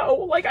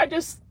go. Like, I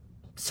just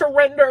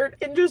surrendered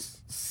and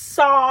just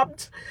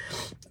sobbed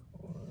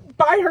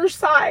by her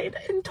side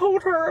and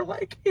told her,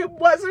 like, it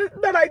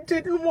wasn't that I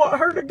didn't want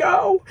her to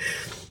go.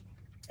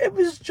 It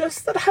was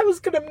just that I was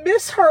going to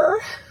miss her.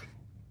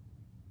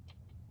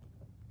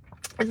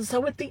 And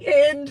so at the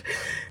end,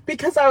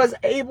 because I was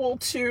able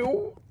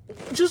to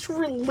just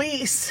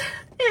release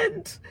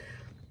and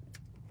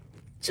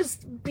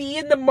just be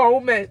in the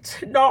moment,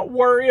 not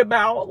worry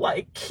about,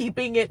 like,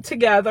 keeping it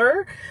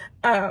together,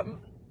 I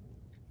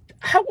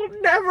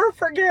will never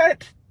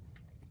forget.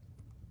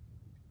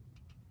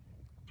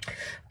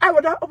 I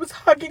was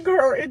hugging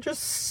her and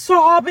just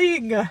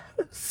sobbing.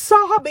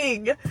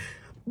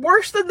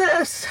 Worse than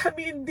this. I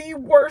mean, the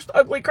worst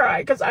ugly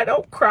cry, because I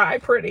don't cry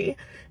pretty.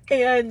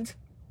 And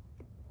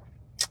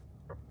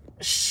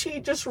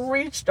she just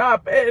reached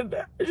up and,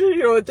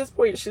 at this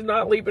point, she's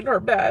not leaving her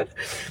bed.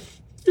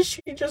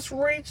 She just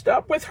reached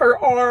up with her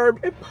arm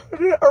and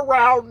put it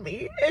around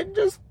me and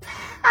just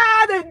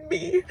patted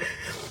me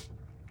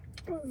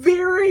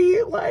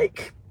very,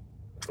 like,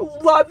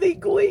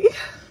 lovingly.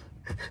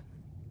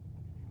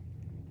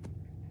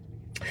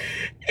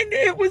 And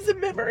it was a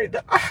memory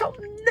that I'll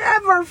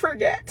never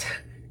forget.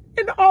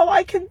 And all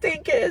I can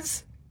think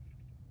is,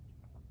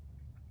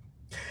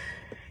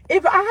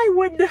 if I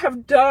wouldn't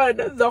have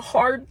done the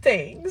hard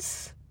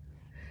things,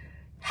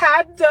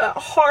 had the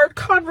hard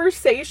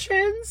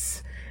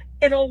conversations,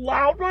 and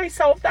allowed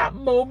myself that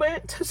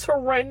moment to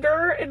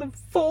surrender and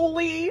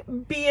fully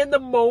be in the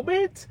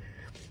moment,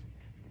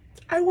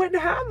 I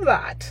wouldn't have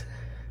that.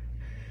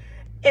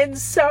 And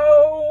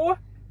so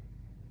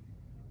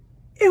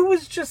it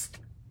was just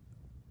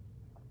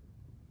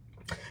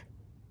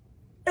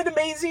an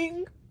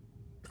amazing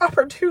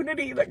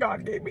opportunity that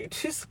God gave me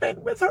to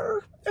spend with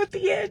her at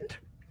the end.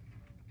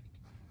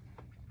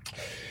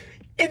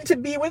 And to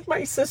be with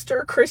my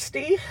sister,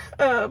 Christy.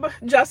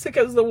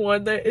 Jessica's the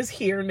one that is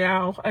here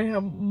now. I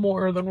have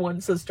more than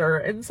one sister.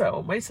 And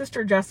so my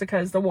sister, Jessica,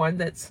 is the one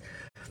that's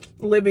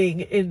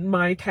living in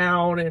my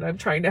town. And I'm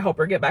trying to help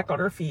her get back on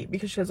her feet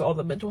because she has all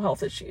the mental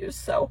health issues.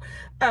 So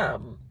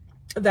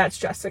that's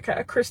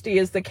Jessica. Christy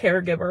is the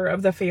caregiver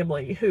of the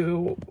family,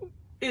 who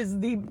is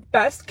the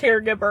best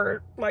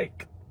caregiver.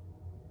 Like,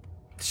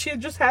 she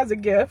just has a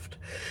gift.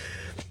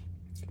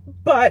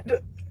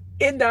 But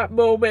in that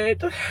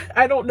moment,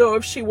 I don't know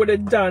if she would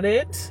have done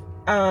it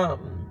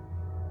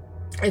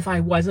if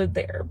I wasn't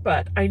there,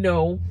 but I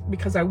know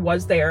because I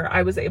was there,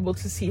 I was able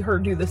to see her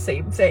do the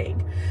same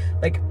thing.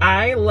 Like,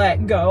 I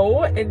let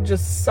go and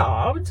just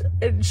sobbed,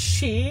 and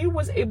she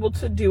was able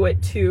to do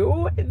it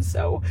too. And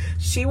so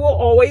she will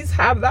always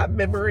have that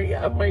memory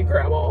of my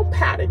grandma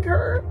patting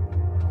her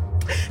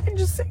and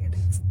just saying,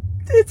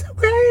 it's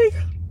okay.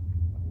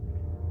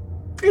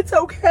 It's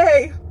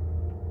okay.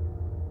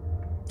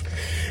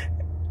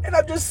 And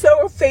I'm just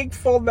so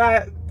thankful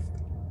that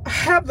I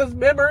have those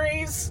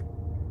memories,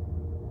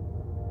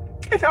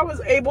 and I was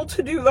able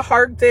to do the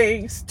hard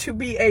things to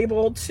be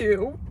able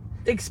to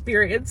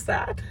experience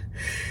that.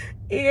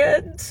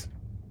 And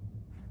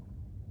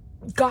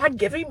God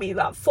giving me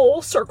that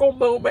full circle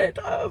moment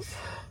of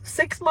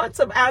 6 months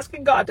of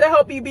asking God to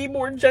help me be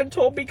more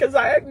gentle, because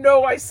I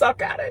know I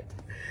suck at it,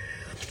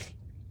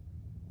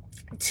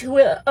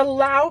 to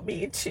allow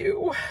me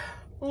to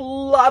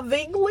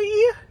lovingly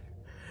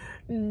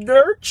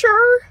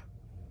nurture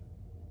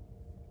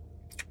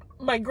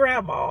my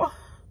grandma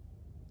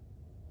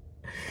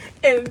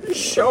and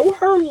show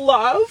her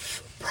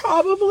love,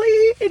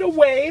 probably in a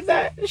way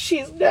that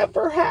she's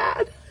never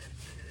had.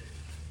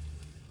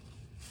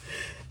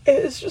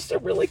 It's just a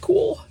really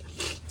cool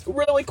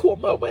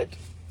moment.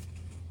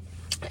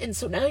 And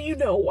so now you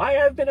know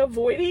why I've been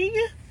avoiding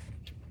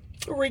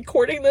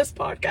recording this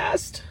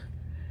podcast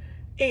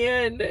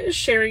and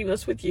sharing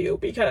this with you,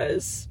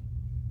 because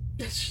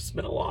it's just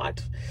been a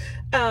lot.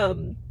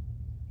 I'm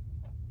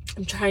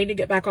trying to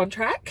get back on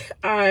track.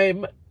 I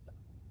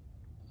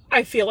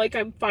feel like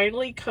I'm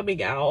finally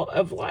coming out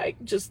of,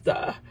 like, just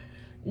the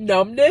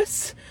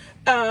numbness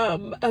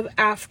of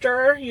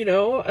after,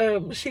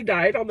 she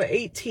died on the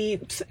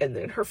 18th, and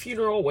then her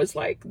funeral was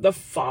like the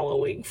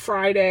following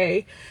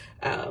Friday.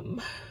 I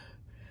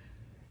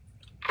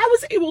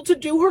was able to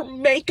do her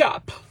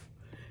makeup.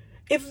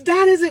 If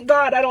that isn't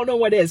God, I don't know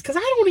what is. Because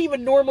I don't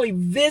even normally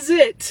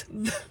visit,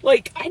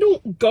 like, I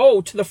don't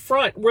go to the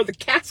front where the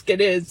casket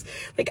is.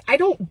 Like, I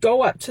don't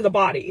go up to the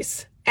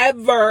bodies,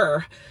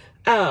 ever.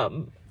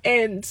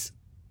 And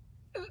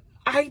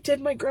I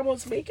did my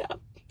grandma's makeup,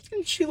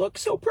 and she looked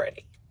so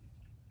pretty.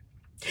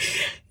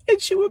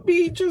 And she would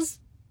be just,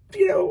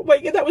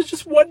 like, that was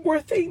just one more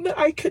thing that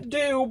I could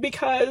do,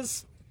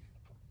 because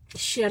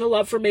she had a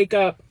love for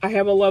makeup. I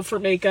have a love for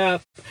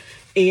makeup.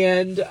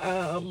 And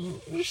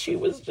she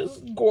was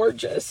just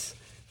gorgeous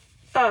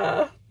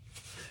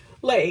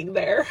laying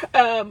there.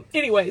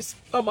 Anyways,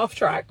 I'm off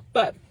track.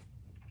 But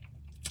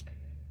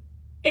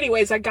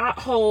anyways, I got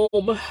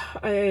home.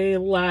 I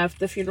left.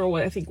 The funeral,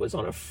 I think, was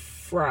on a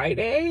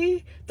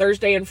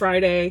Thursday and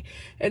Friday.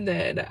 And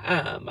then,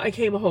 I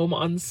came home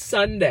on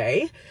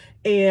Sunday,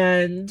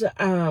 and,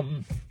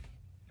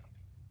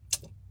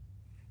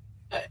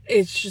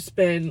 it's just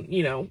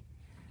been,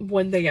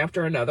 one thing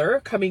after another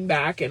coming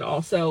back, and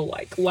also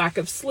like lack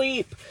of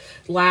sleep,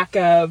 lack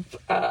of,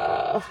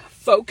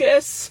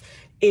 focus,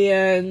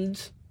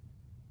 and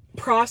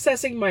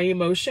processing my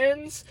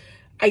emotions.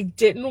 I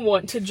didn't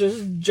want to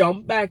just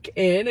jump back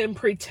in and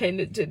pretend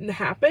it didn't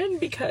happen,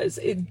 because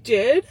it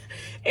did,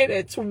 and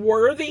it's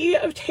worthy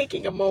of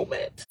taking a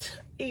moment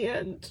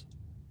and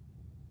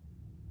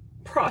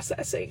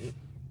processing.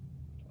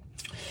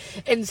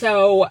 And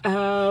so,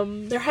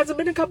 there hasn't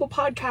been a couple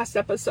podcast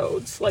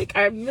episodes. Like,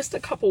 I've missed a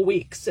couple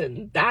weeks,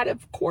 and that,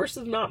 of course,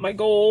 is not my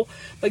goal.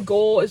 My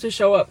goal is to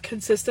show up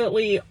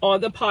consistently on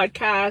the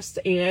podcast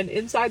and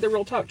inside the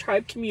Real Talk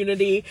Tribe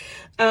community.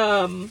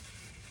 But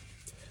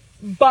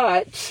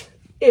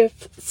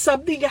if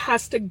something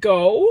has to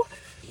go,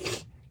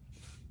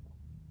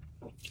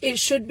 it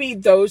should be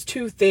those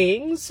two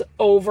things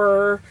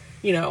over,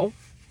 the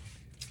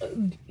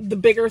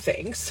bigger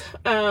things,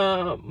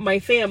 my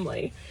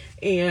family.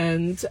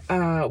 And,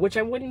 which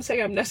I wouldn't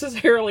say I'm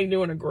necessarily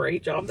doing a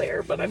great job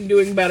there, but I'm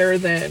doing better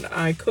than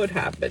I could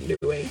have been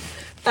doing.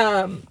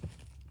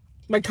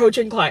 My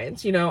coaching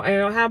clients, I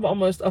have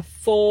almost a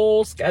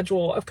full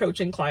schedule of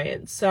coaching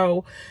clients.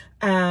 So,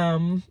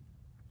 I've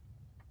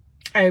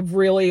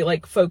really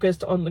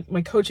focused on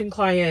my coaching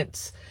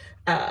clients,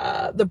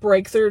 the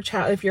breakthrough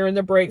challenge. If you're in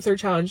the breakthrough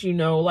challenge,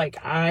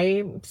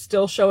 I'm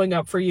still showing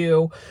up for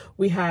you.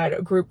 We had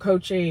a group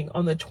coaching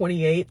on the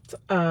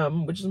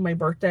 28th, which is my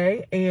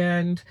birthday.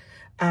 And,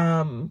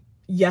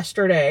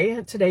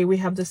 today we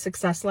have the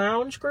Success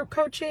Lounge group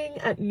coaching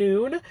at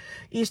noon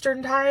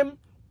Eastern time.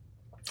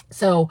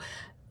 So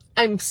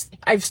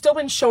I've still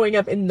been showing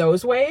up in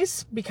those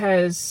ways,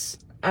 because,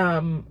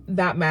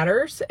 that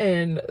matters,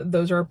 and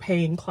those are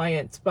paying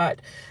clients.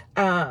 But,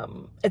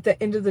 at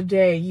the end of the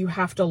day, you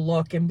have to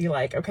look and be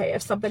like, okay,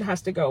 if something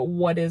has to go,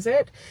 what is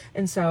it?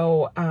 And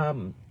so,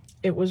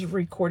 it was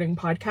recording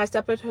podcast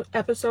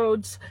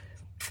episodes,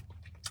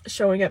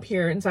 showing up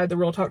here inside the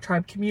Real Talk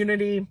Tribe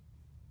community,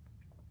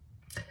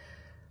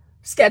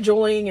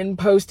 scheduling and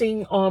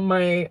posting on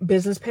my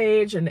business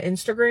page and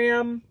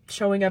Instagram,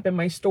 showing up in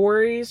my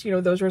stories.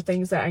 Those are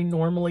things that I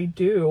normally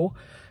do.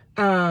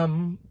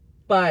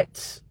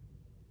 But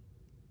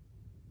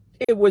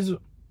it was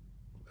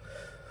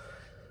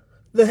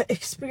the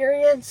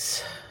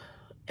experience,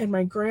 and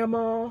my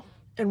grandma,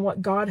 and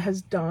what God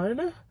has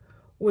done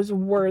was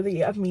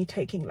worthy of me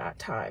taking that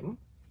time,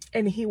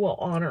 and He will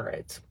honor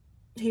it.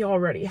 He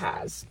already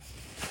has.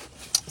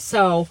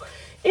 So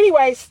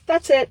anyways,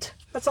 that's it.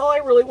 That's all I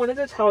really wanted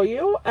to tell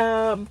you.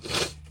 I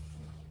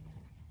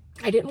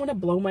didn't want to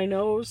blow my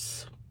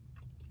nose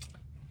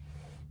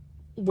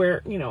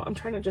where, I'm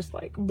trying to just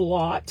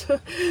blot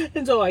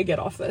until I get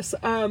off this.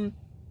 I'm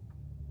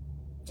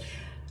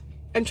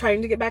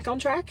trying to get back on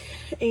track,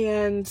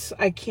 and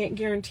I can't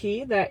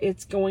guarantee that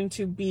it's going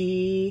to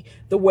be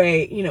the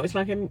way,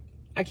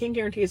 I can't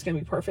guarantee it's going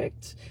to be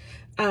perfect.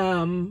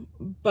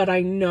 But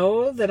I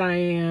know that I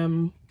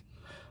am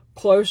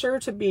closer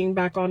to being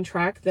back on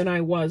track than I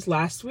was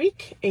last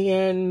week,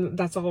 and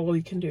that's all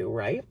we can do,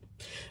 right?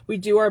 We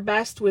do our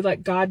best, we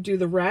let God do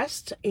the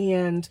rest,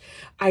 and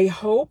I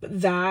hope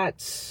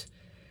that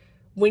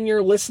when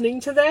you're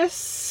listening to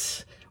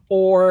this,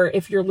 or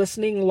if you're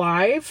listening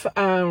live,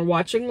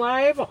 watching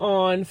live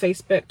on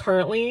Facebook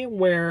currently,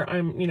 where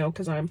I'm,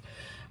 because I'm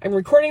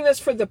recording this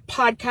for the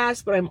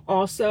podcast, but I'm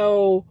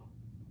also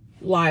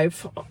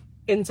live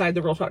inside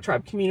the Real Talk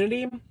Tribe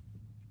community.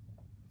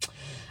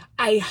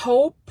 I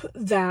hope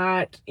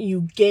that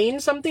you gain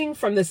something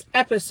from this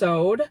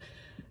episode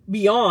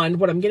beyond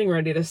what I'm getting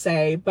ready to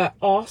say, but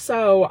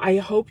also I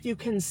hope you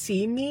can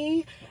see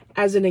me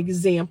as an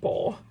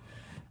example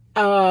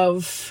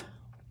of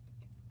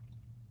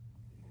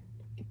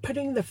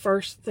putting the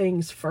first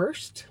things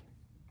first.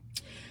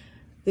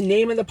 The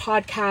name of the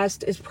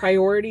podcast is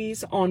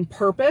Priorities on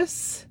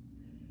Purpose,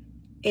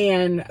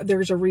 and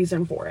there's a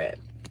reason for it.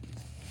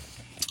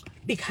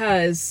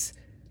 Because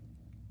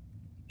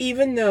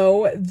even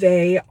though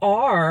they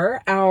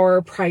are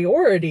our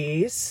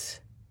priorities,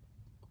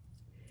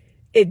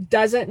 it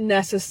doesn't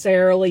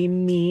necessarily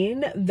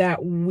mean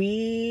that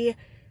we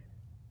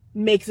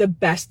make the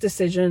best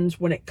decisions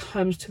when it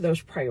comes to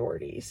those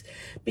priorities,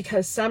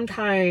 because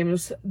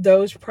sometimes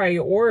those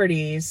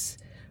priorities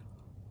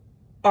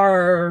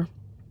are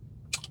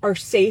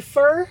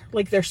safer,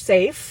 they're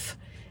safe,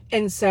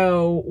 and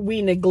so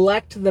we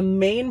neglect the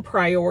main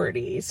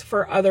priorities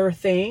for other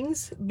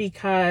things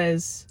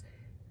because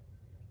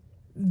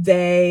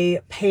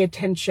they pay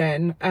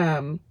attention.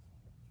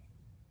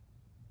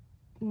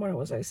 What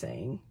was I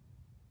saying?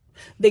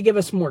 They give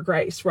us more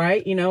grace,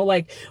 right?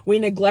 We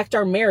neglect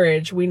our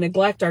marriage, we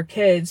neglect our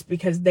kids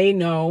because they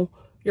know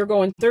you're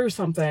going through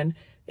something.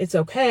 It's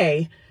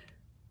okay,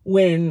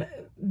 when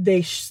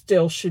they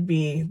still should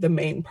be the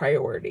main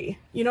priority.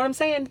 You know what I'm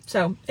saying?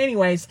 So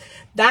anyways,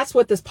 that's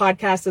what this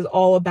podcast is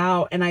all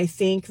about. And I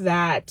think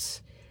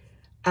that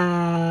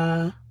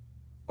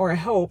or I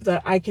hope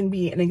that I can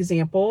be an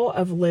example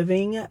of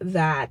living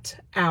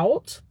that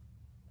out.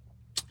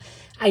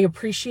 I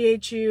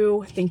appreciate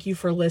you. Thank you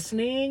for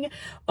listening.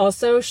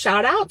 Also,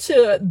 shout out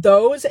to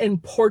those in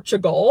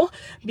Portugal,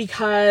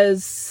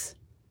 because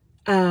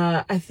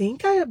I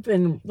think I have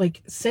been,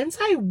 like, since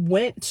I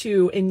went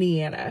to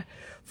Indiana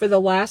for the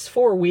last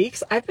 4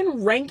 weeks, I've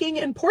been ranking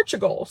in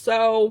Portugal.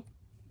 So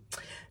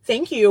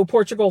thank you,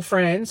 Portugal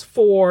friends,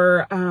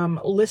 for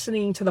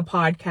listening to the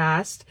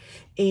podcast.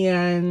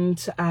 And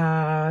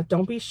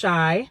don't be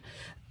shy.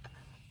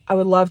 I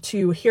would love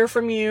to hear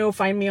from you.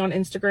 Find me on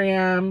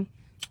Instagram.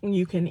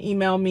 You can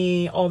email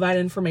me. All that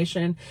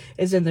information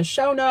is in the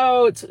show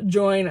notes.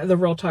 Join the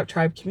Real Talk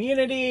Tribe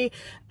community,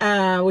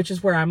 which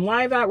is where I'm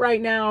live at right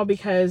now,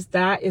 because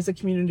that is a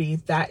community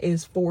that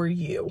is for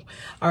you.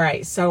 All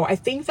right. So I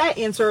think that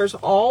answers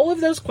all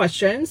of those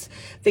questions.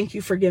 Thank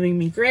you for giving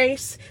me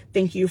grace.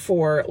 Thank you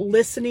for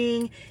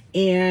listening.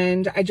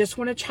 And I just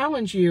want to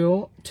challenge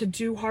you to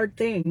do hard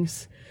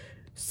things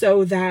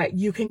so that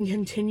you can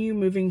continue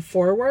moving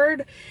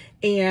forward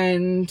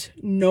and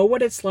know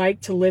what it's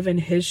like to live in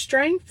His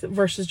strength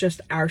versus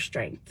just our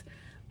strength.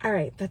 All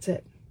right, that's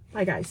it.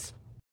 Bye, guys.